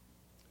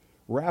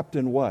 Wrapped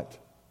in what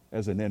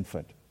as an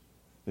infant?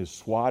 His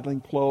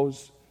swaddling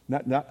clothes,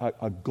 not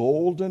a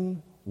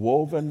golden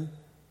woven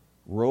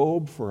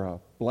robe for a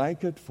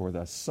blanket for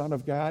the Son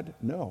of God?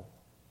 No.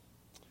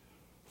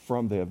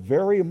 From the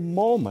very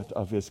moment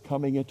of his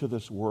coming into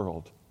this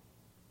world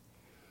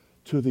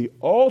to the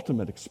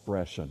ultimate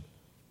expression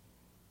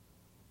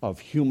of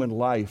human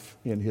life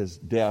in his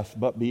death,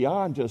 but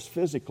beyond just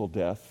physical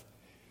death.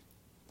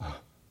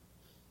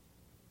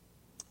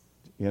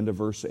 End of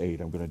verse 8.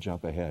 I'm going to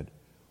jump ahead.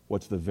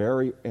 What's the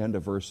very end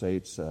of verse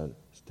 8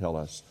 tell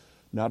us?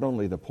 Not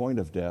only the point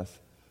of death,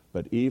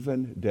 but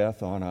even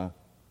death on a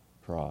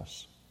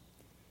cross.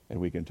 And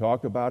we can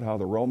talk about how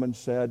the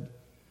Romans had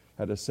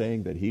a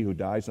saying that he who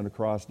dies on a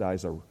cross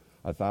dies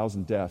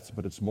 1,000 deaths,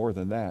 but it's more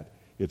than that.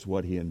 It's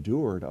what he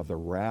endured of the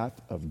wrath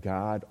of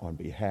God on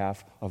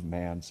behalf of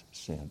man's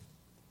sin.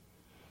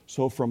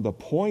 So from the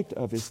point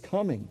of his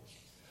coming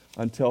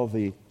until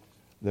the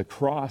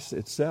cross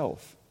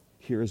itself,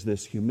 here's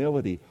this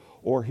humility.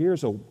 Or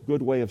here's a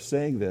good way of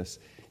saying this.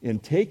 In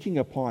taking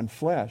upon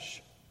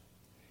flesh,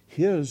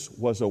 his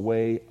was a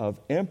way of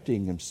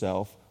emptying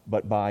himself,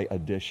 but by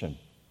addition,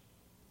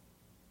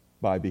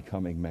 by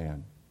becoming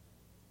man.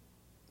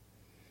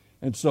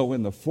 And so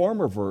in the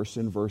former verse,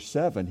 in verse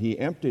 7, he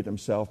emptied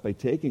himself by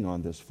taking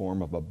on this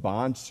form of a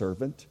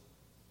bondservant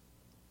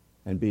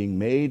and being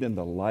made in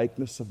the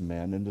likeness of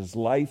men, and his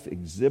life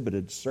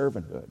exhibited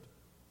servanthood.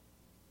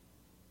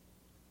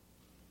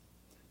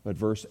 But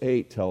verse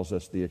 8 tells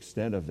us the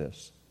extent of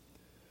this.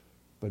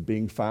 But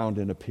being found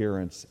in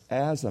appearance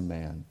as a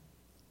man,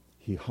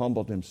 he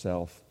humbled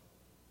himself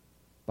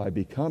by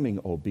becoming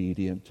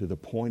obedient to the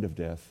point of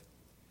death,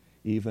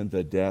 even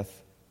the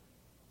death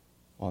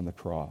on the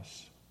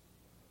cross.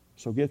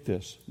 So get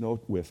this,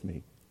 note with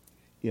me.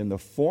 In the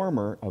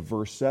former of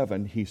verse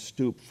 7, he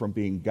stooped from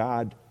being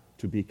God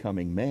to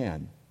becoming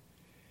man.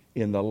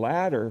 In the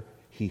latter,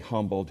 he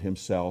humbled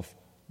himself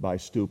by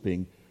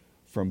stooping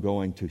from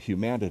going to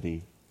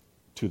humanity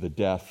to the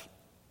death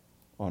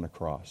on a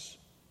cross.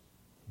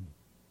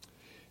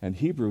 And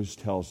Hebrews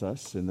tells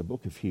us in the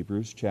book of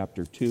Hebrews,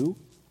 chapter 2,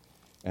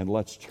 and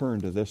let's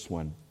turn to this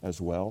one as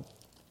well.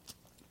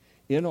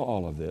 In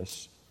all of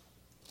this,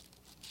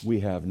 we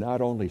have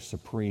not only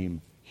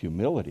supreme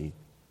humility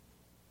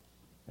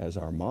as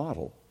our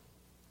model,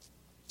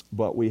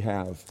 but we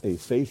have a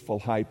faithful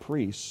high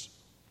priest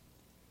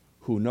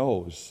who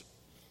knows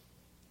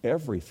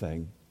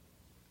everything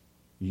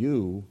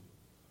you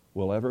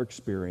will ever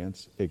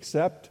experience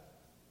except,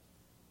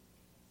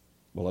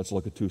 well, let's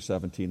look at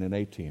 2:17 and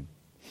 18.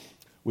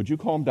 Would you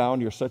calm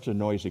down? You're such a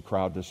noisy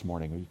crowd this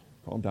morning. Would you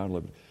calm down a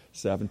little bit.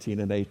 17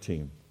 and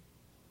 18.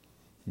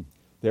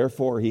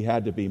 Therefore, he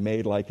had to be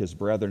made like his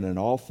brethren in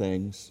all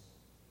things.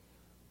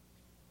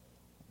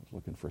 I was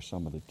looking for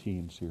some of the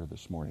teens here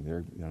this morning.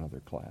 They're in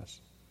another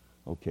class.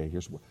 Okay,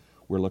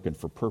 we're looking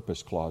for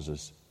purpose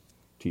clauses,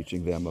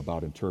 teaching them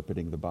about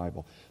interpreting the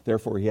Bible.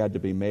 Therefore, he had to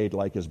be made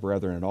like his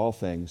brethren in all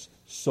things,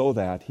 so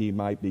that he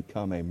might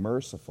become a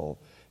merciful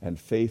and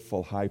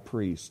faithful high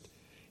priest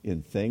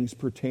in things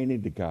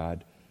pertaining to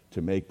God,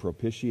 to make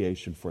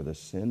propitiation for the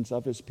sins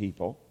of his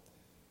people.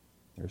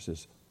 There's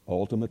his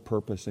ultimate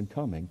purpose in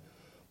coming.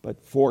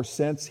 But for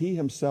since he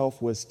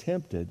himself was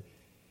tempted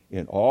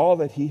in all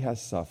that he has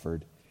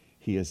suffered,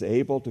 he is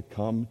able to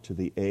come to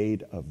the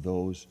aid of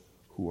those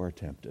who are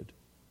tempted.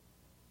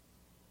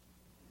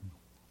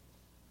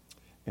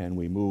 And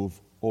we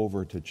move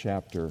over to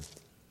chapter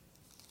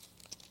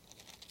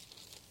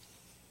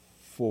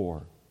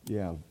 4.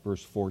 Yeah,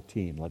 verse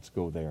 14. Let's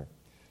go there.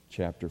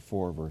 Chapter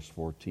 4, verse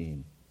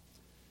 14.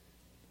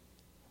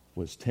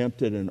 Was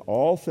tempted in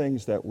all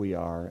things that we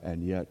are,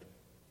 and yet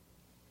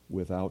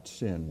without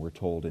sin, we're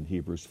told in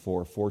Hebrews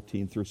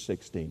 4:14 through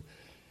 16.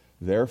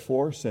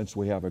 Therefore, since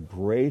we have a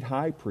great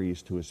high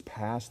priest who has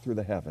passed through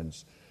the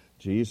heavens,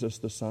 Jesus,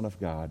 the Son of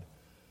God,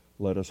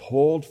 let us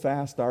hold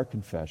fast our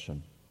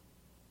confession.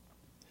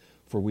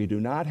 For we do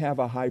not have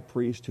a high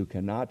priest who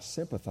cannot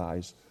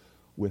sympathize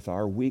with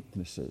our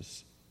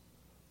weaknesses,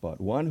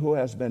 but one who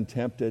has been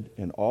tempted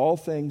in all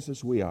things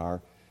as we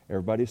are.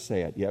 Everybody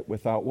say it. Yet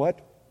without what?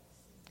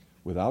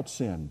 Without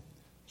sin.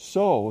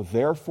 So,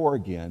 therefore,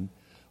 again,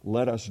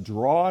 let us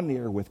draw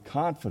near with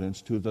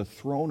confidence to the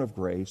throne of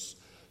grace,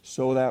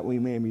 so that we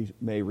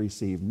may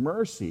receive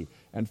mercy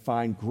and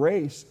find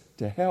grace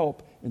to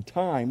help in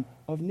time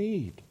of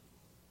need.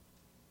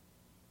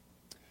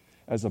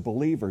 As a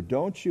believer,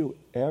 don't you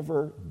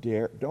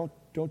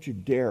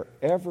dare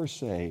ever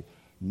say,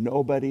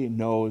 nobody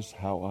knows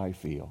how I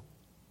feel.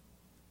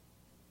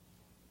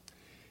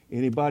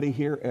 Anybody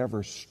here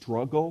ever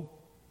struggle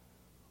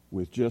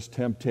with just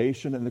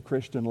temptation in the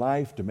Christian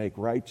life to make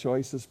right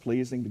choices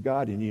pleasing to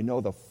God, and you know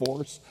the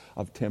force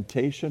of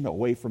temptation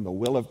away from the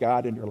will of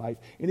God in your life?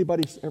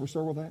 Anybody ever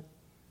struggle with that?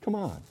 Come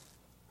on.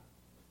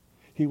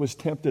 He was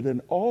tempted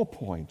in all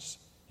points,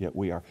 yet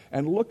we are.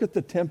 And look at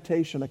the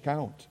temptation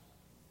account.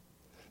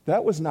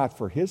 That was not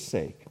for his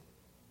sake.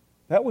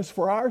 That was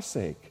for our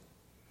sake.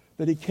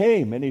 That he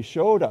came and he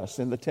showed us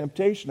in the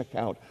temptation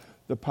account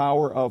the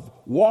power of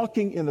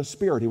walking in the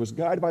Spirit. He was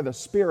guided by the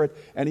Spirit,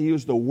 and he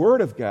used the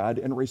Word of God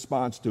in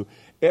response to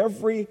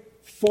every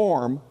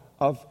form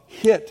of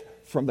hit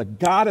from the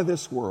God of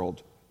this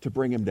world to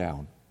bring him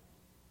down.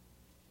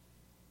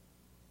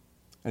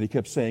 And he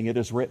kept saying, it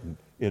is written,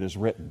 it is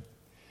written.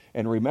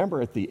 And remember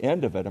at the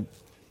end of it,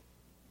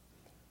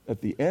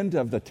 at the end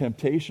of the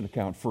temptation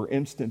account, for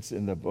instance,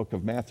 in the book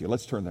of Matthew,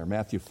 let's turn there,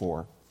 Matthew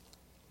 4.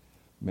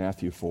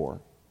 Matthew 4.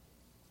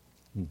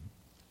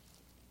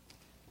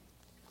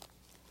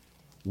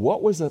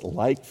 What was it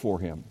like for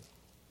him?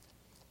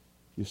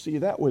 You see,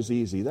 that was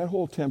easy. That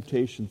whole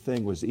temptation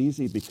thing was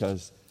easy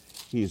because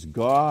he's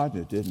God,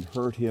 and it didn't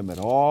hurt him at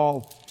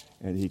all,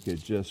 and he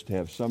could just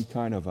have some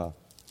kind of a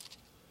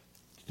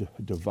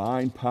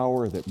divine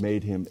power that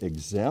made him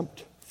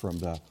exempt from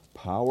the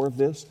power of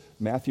this.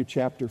 Matthew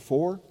chapter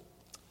 4,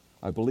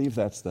 I believe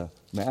that's the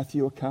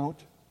Matthew account.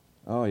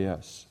 Oh,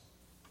 yes.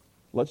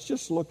 Let's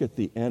just look at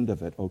the end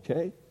of it,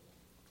 okay?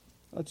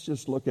 Let's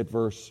just look at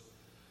verse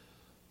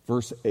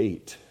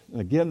 8.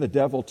 And again, the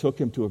devil took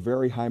him to a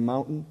very high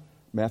mountain,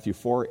 Matthew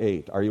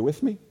 4:8. Are you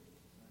with me?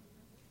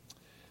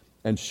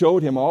 And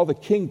showed him all the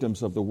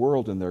kingdoms of the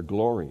world and their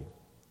glory.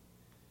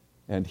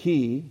 And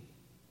he,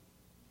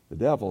 the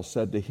devil,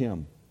 said to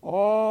him,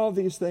 all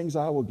these things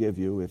I will give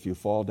you if you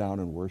fall down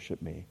and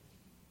worship me.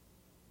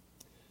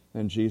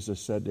 Then Jesus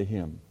said to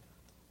him,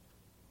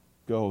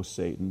 go,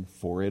 Satan,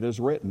 for it is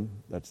written.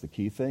 That's the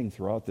key thing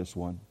throughout this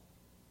one,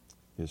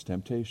 his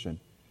temptation.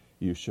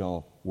 You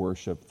shall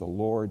worship the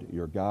Lord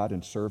your God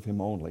and serve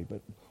him only.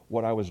 But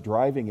what I was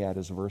driving at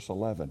is verse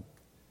 11.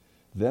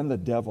 Then the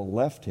devil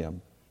left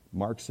him,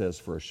 Mark says,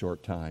 for a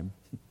short time.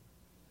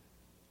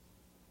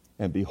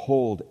 And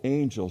behold,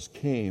 angels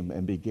came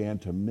and began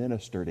to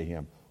minister to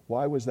him.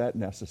 Why was that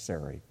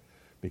necessary?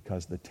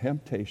 Because the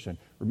temptation,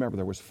 remember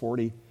there was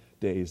 40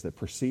 days that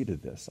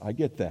preceded this. I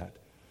get that.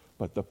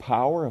 But the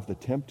power of the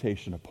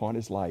temptation upon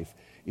his life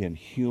in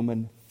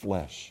human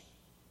flesh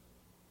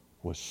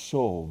was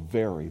so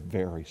very,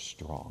 very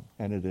strong.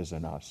 And it is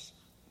in us.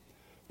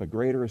 But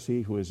greater is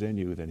he who is in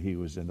you than he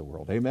who is in the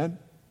world. Amen?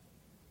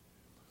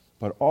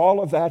 But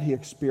all of that he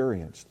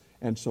experienced.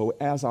 And so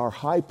as our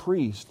high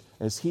priest,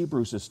 as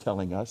Hebrews is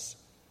telling us,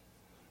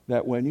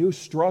 that when you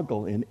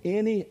struggle in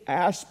any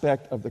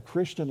aspect of the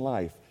Christian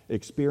life,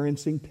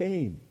 experiencing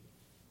pain,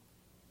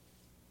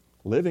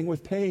 living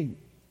with pain,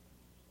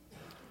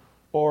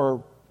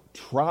 or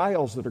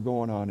trials that are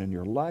going on in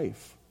your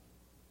life,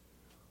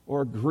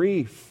 or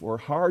grief or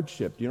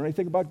hardship. Do you know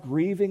anything about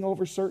grieving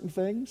over certain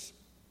things?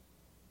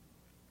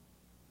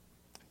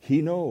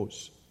 He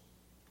knows.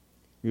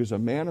 He was a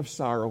man of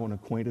sorrow and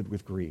acquainted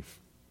with grief.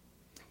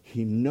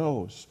 He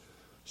knows.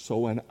 So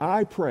when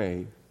I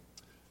pray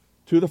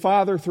to the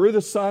Father through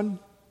the Son,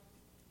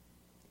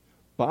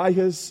 by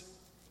his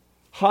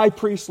high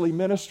priestly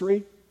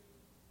ministry,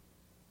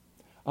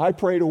 I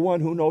pray to one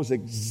who knows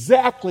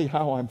exactly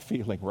how I'm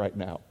feeling right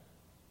now,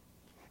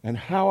 and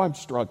how I'm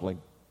struggling,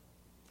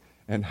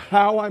 and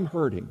how I'm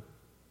hurting.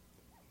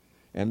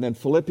 And then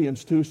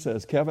Philippians 2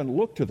 says, Kevin,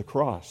 look to the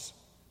cross.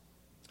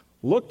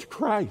 Look to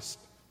Christ.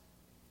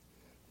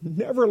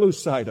 Never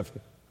lose sight of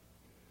him.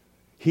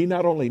 He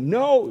not only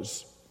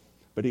knows,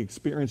 but he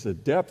experienced a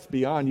depth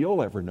beyond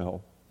you'll ever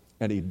know.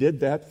 And he did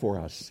that for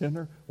a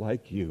sinner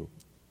like you.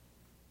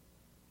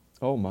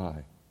 Oh my.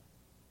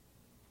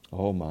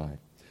 Oh my.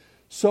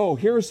 So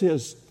here's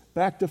his,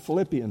 back to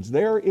Philippians.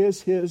 There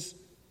is his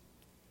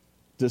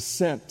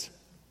descent.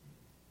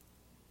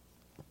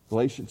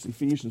 Galatians,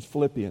 Ephesians,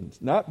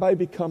 Philippians. Not by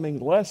becoming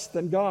less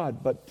than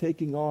God, but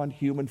taking on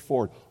human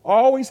form.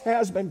 Always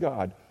has been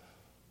God,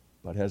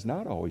 but has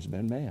not always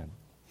been man.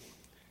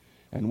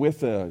 And with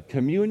the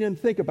communion,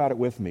 think about it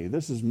with me.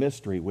 This is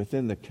mystery.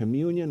 Within the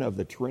communion of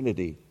the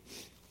Trinity,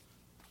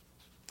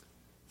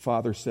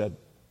 Father said,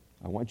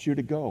 I want you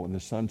to go. And the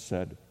Son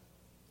said,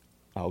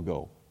 I'll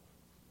go.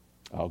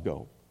 I'll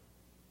go.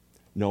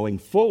 Knowing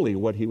fully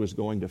what he was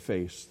going to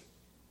face.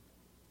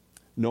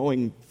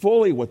 Knowing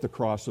fully what the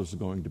cross was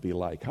going to be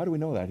like. How do we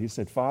know that? He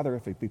said, Father,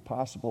 if it be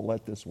possible,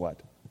 let this what?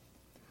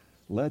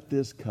 Let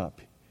this cup.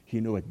 He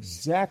knew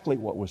exactly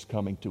what was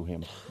coming to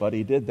him, but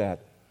he did that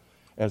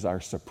as our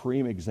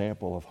supreme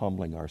example of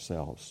humbling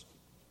ourselves.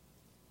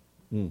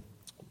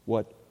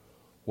 What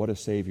a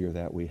Savior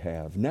that we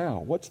have. Now,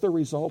 what's the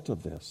result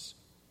of this?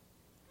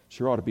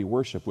 Sure ought to be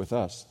worship with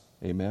us.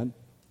 Amen?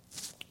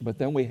 But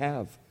then we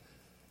have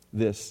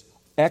this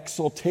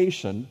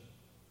exaltation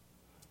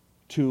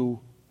to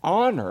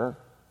honor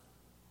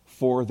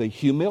for the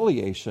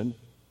humiliation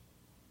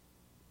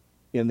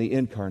in the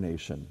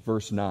incarnation.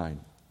 Verse 9.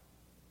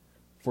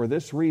 For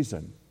this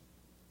reason,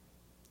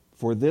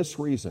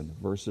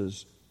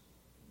 verses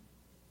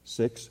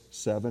 6,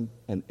 7,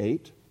 and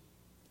 8,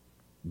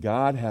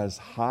 God has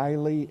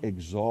highly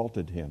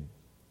exalted him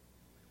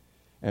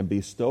and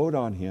bestowed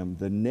on him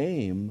the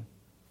name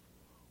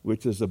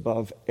which is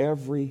above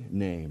every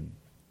name,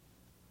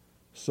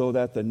 so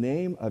that the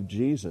name of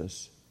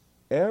Jesus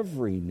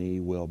every knee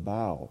will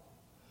bow,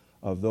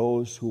 of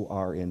those who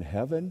are in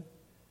heaven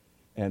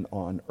and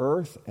on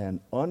earth and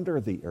under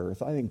the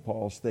earth. I think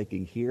Paul's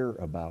thinking here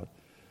about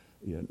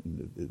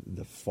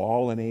the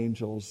fallen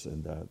angels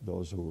and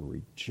those who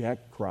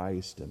reject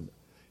Christ and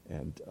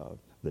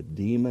the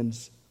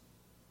demons.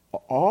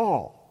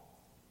 All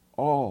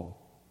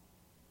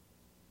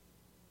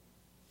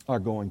are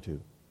going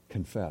to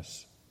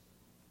confess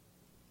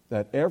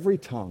that every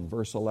tongue,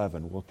 verse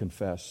 11, will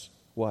confess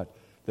what?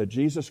 That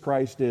Jesus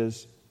Christ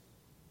is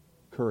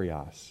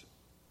Kurios,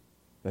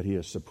 that he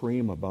is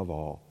supreme above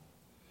all.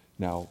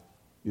 Now,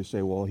 you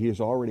say, well, he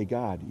is already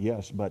God.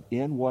 Yes, but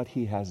in what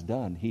he has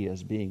done, he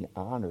is being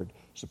honored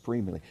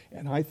supremely.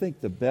 And I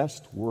think the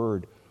best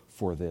word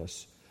for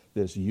this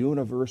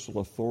universal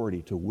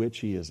authority to which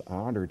he is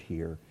honored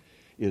here,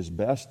 is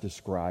best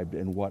described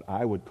in what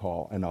I would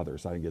call, and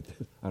others, I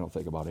don't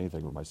think about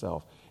anything for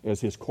myself, as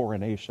his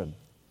coronation.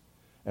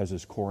 As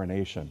his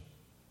coronation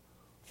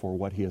for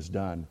what he has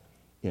done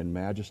in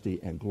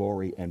majesty and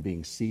glory and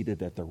being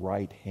seated at the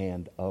right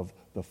hand of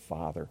the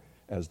Father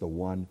as the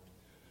one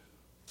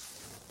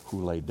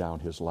who laid down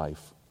his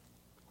life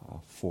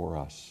for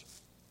us.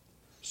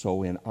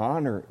 So in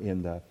honor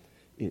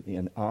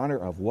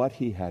of what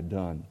he had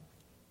done,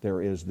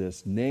 there is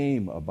this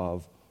name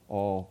above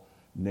all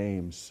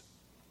names.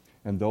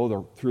 And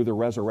though through the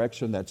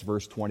resurrection, that's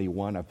verse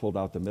 21, I pulled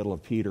out the middle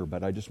of Peter,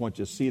 but I just want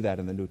you to see that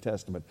in the New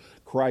Testament.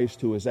 Christ,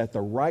 who is at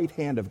the right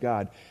hand of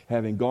God,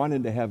 having gone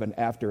into heaven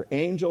after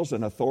angels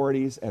and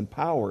authorities and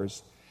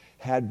powers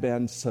had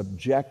been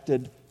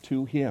subjected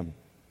to him.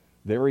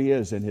 There he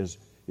is in his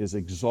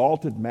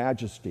exalted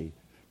majesty,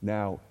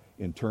 now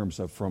in terms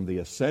of from the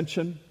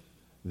ascension,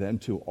 then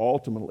to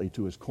ultimately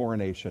to his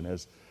coronation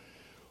as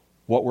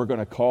what we're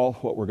going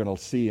to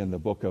see in the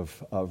book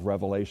of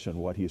Revelation,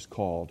 what he's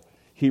called.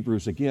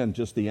 Hebrews, again,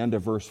 just the end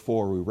of verse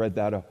 4, we read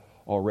that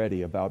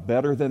already, about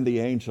better than the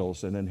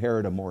angels and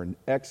inherit a more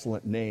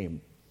excellent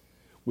name.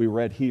 We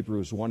read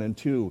Hebrews 1 and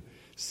 2,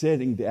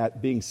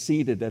 being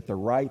seated at the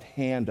right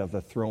hand of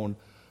the throne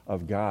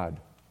of God.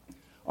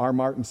 R.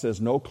 Martin says,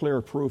 no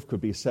clearer proof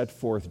could be set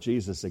forth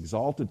Jesus'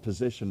 exalted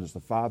position as the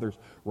Father's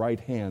right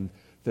hand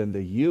than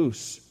the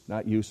use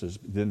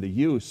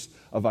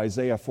of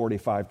Isaiah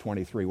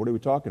 45:23. What are we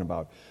talking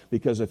about?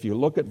 Because if you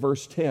look at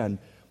verse 10,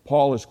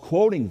 Paul is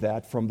quoting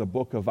that from the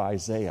book of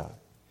Isaiah.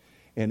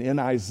 And in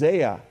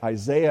Isaiah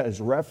is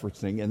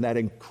referencing in that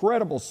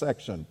incredible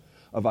section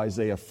of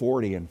Isaiah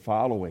 40 and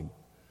following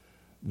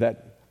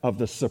that of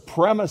the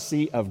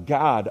supremacy of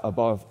God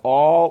above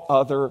all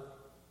other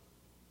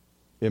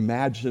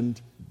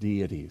imagined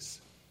deities.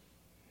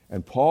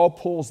 And Paul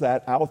pulls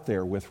that out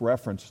there with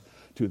reference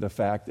to the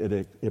fact that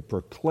it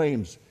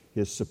proclaims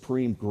his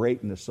supreme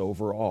greatness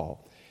over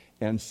all.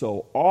 And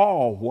so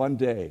all one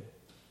day,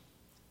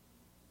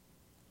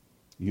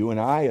 you and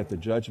I at the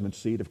judgment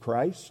seat of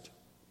Christ,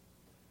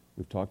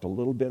 we've talked a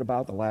little bit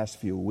about the last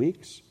few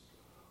weeks,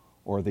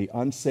 or the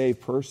unsaved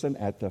person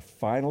at the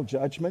final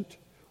judgment,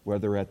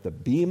 whether at the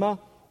Bema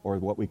or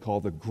what we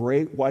call the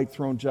great white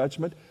throne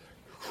judgment,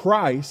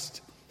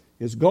 Christ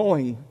is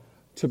going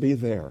to be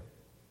there.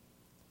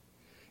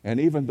 And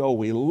even though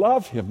we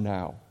love him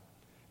now,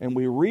 and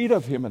we read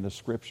of him in the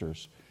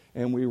scriptures,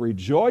 and we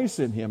rejoice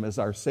in him as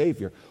our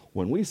Savior,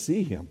 when we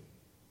see him,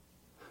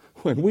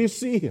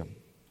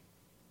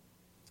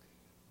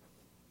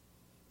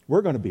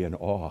 we're going to be in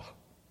awe.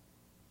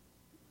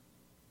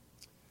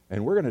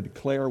 And we're going to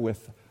declare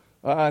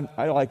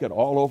I like it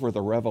all over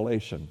the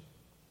Revelation.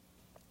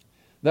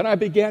 Then I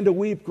began to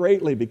weep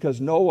greatly because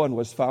no one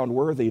was found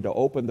worthy to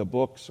open the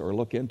books or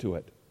look into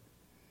it.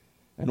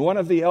 And one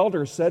of the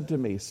elders said to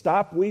me,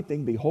 stop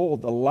weeping.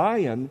 Behold, the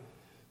Lion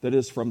that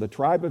is from the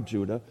tribe of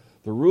Judah,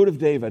 the root of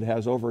David,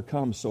 has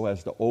overcome so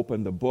as to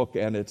open the book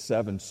and its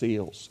 7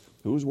 seals.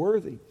 Who's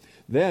worthy?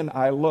 Then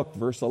I looked,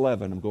 verse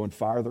 11, I'm going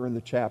farther in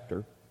the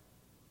chapter.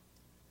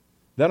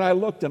 Then I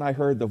looked and I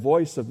heard the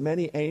voice of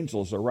many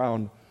angels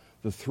around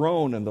the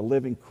throne and the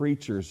living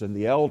creatures and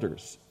the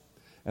elders.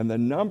 And the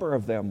number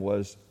of them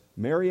was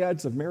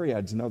myriads of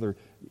myriads, another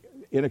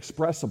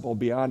inexpressible,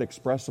 beyond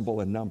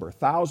expressible in number,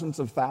 thousands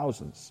of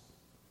thousands,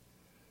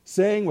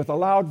 saying with a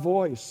loud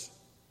voice,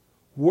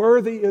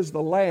 "Worthy is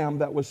the Lamb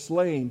that was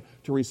slain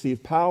to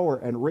receive power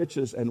and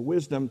riches and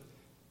wisdom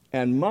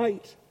and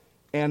might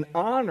and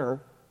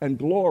honor and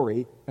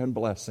glory and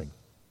blessing."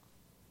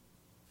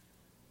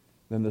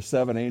 Then the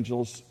seven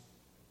angels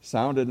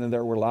sounded, and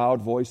there were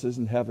loud voices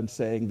in heaven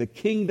saying, "The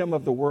kingdom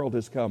of the world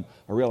has come."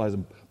 I realize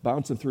I'm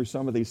bouncing through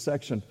some of these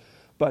sections,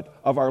 but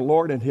of our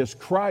Lord and His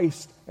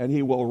Christ, and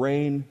He will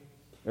reign.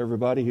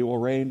 Everybody, He will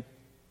reign.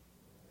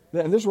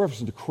 And this is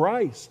reference to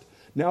Christ.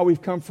 Now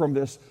we've come from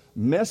this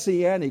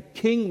messianic,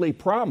 kingly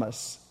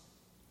promise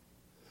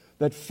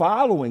that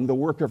following the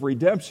work of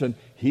redemption,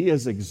 He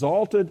is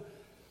exalted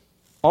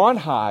on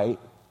high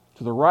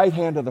to the right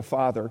hand of the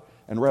Father,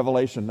 and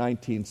Revelation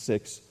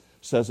 19:6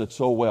 says it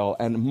so well,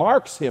 and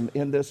marks Him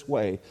in this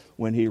way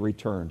when He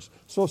returns.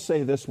 So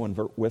say this one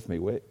with me,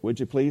 would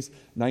you please?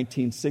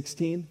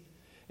 19:16,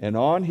 and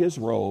on His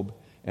robe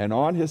and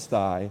on His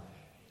thigh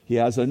He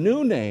has a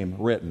new name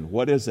written.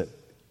 What is it?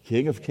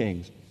 King of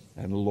Kings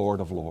and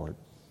Lord of Lords,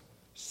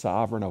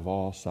 sovereign of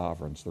all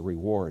sovereigns. The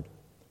reward,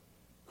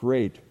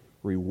 great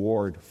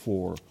reward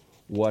for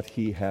what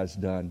He has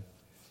done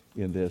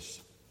in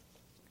this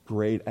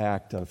great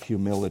act of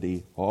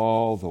humility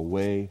all the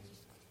way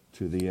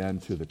to the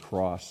end, to the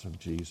cross of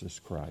Jesus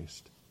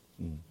Christ.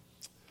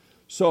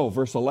 So,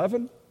 verse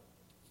 11,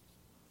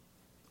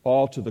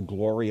 all to the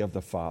glory of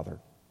the Father.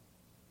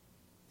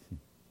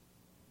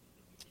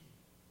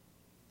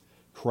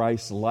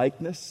 Christ's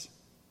likeness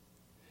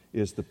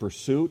is the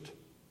pursuit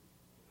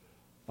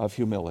of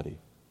humility.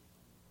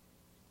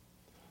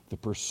 The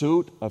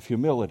pursuit of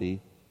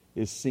humility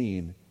is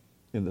seen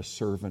in the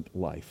servant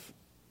life.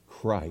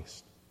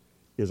 Christ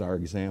is our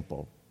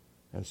example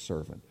as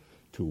servant.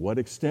 To what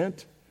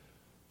extent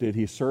did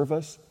He serve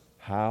us?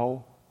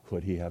 How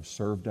could He have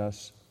served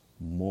us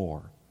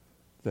more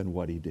than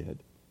what He did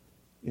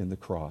in the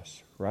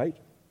cross, right?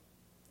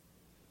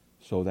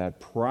 So that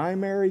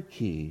primary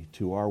key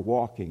to our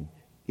walking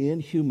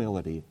in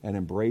humility and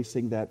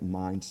embracing that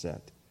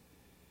mindset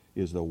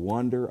is the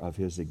wonder of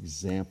His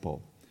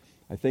example.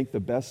 I think the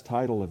best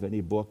title of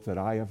any book that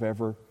I have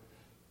ever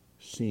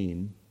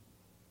seen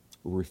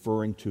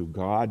referring to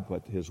God,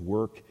 but His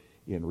work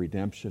in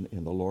redemption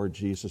in the Lord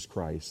Jesus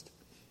Christ,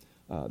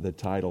 the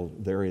title,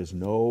 "There is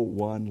no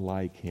one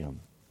like Him."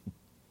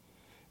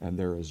 And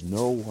there is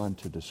no one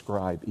to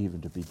describe,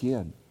 even to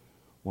begin,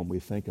 when we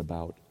think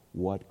about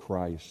what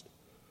Christ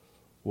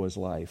was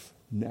like.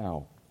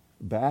 Now,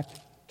 back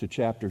to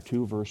chapter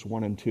 2, verse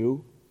 1 and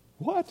 2.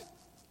 What?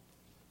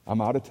 I'm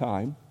out of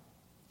time.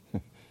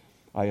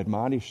 I didn't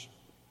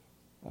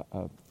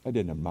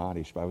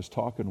admonish, but I was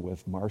talking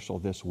with Marshall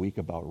this week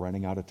about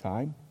running out of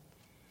time.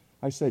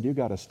 I said, you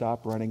got to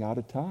stop running out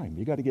of time.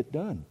 You got to get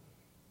done.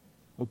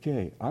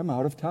 Okay, I'm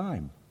out of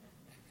time.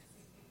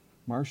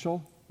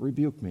 Marshall,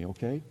 rebuke me,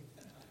 okay?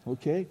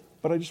 Okay?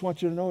 But I just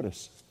want you to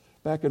notice,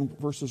 back in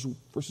verses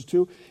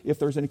 2, if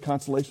there's any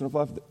consolation of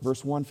love,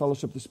 verse 1,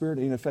 fellowship of the Spirit,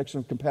 any affection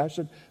of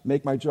compassion,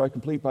 make my joy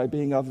complete by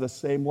being of the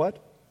same what?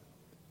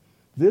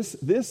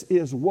 This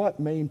is what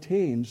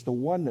maintains the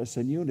oneness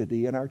and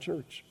unity in our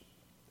church.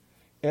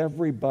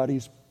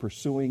 Everybody's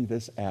pursuing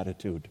this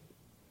attitude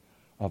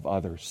of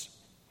others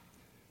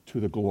to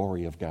the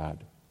glory of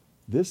God.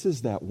 This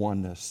is that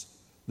oneness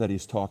that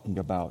he's talking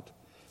about.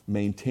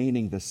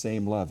 Maintaining the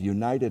same love,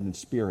 united in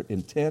spirit,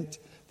 intent,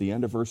 the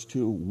end of verse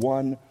 2,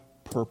 one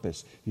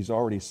purpose. He's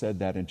already said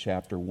that in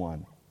chapter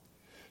 1.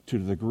 To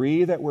the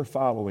degree that we're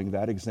following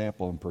that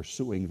example and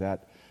pursuing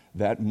that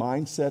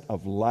mindset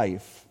of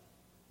life,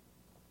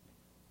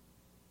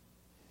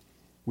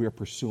 we are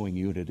pursuing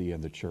unity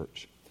in the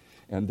church.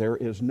 And there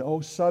is no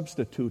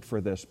substitute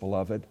for this,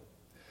 beloved.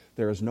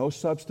 There is no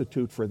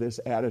substitute for this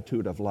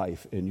attitude of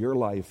life in your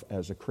life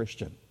as a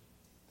Christian.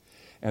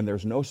 And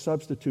there's no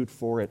substitute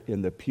for it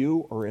in the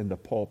pew or in the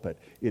pulpit.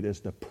 It is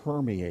to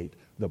permeate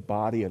the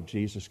body of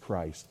Jesus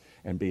Christ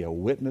and be a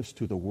witness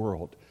to the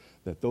world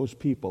that those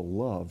people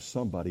love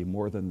somebody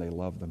more than they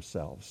love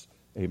themselves.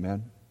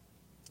 Amen?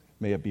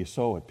 May it be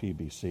so at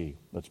PBC.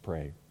 Let's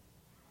pray.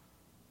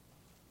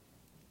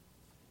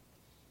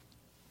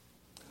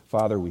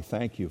 Father, we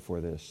thank you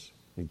for this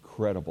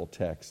incredible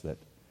text that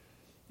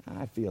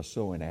I feel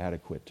so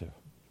inadequate to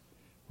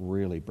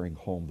really bring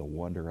home the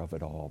wonder of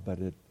it all. But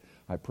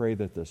I pray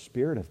that the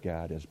Spirit of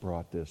God has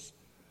brought this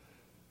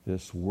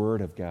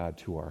Word of God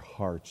to our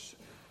hearts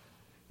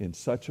in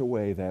such a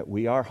way that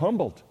we are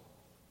humbled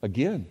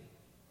again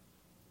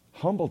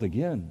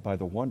by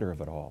the wonder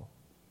of it all.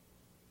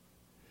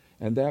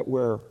 And that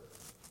where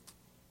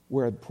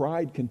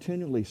pride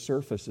continually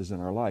surfaces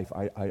in our life,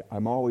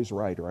 I'm always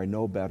right, or I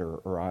know better,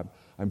 or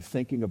I'm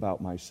thinking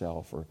about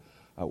myself, or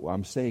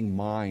I'm saying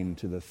mine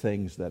to the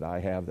things that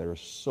I have that are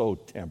so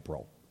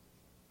temporal.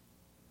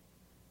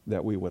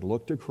 that we would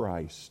look to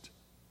Christ,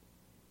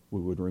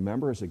 we would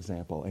remember his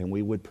example, and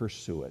we would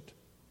pursue it.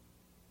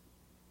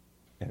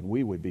 And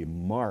we would be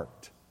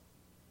marked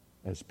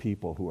as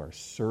people who are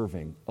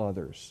serving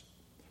others,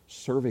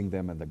 serving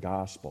them in the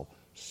gospel,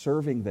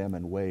 serving them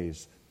in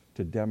ways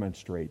to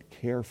demonstrate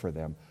care for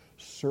them,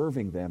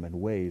 serving them in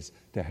ways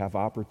to have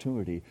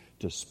opportunity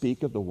to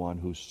speak of the one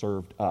who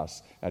served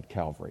us at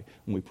Calvary.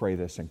 And we pray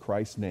this in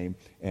Christ's name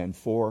and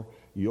for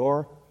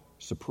your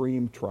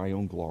supreme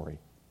triune glory.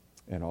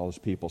 And all his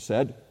people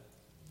said,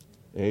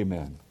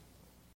 Amen.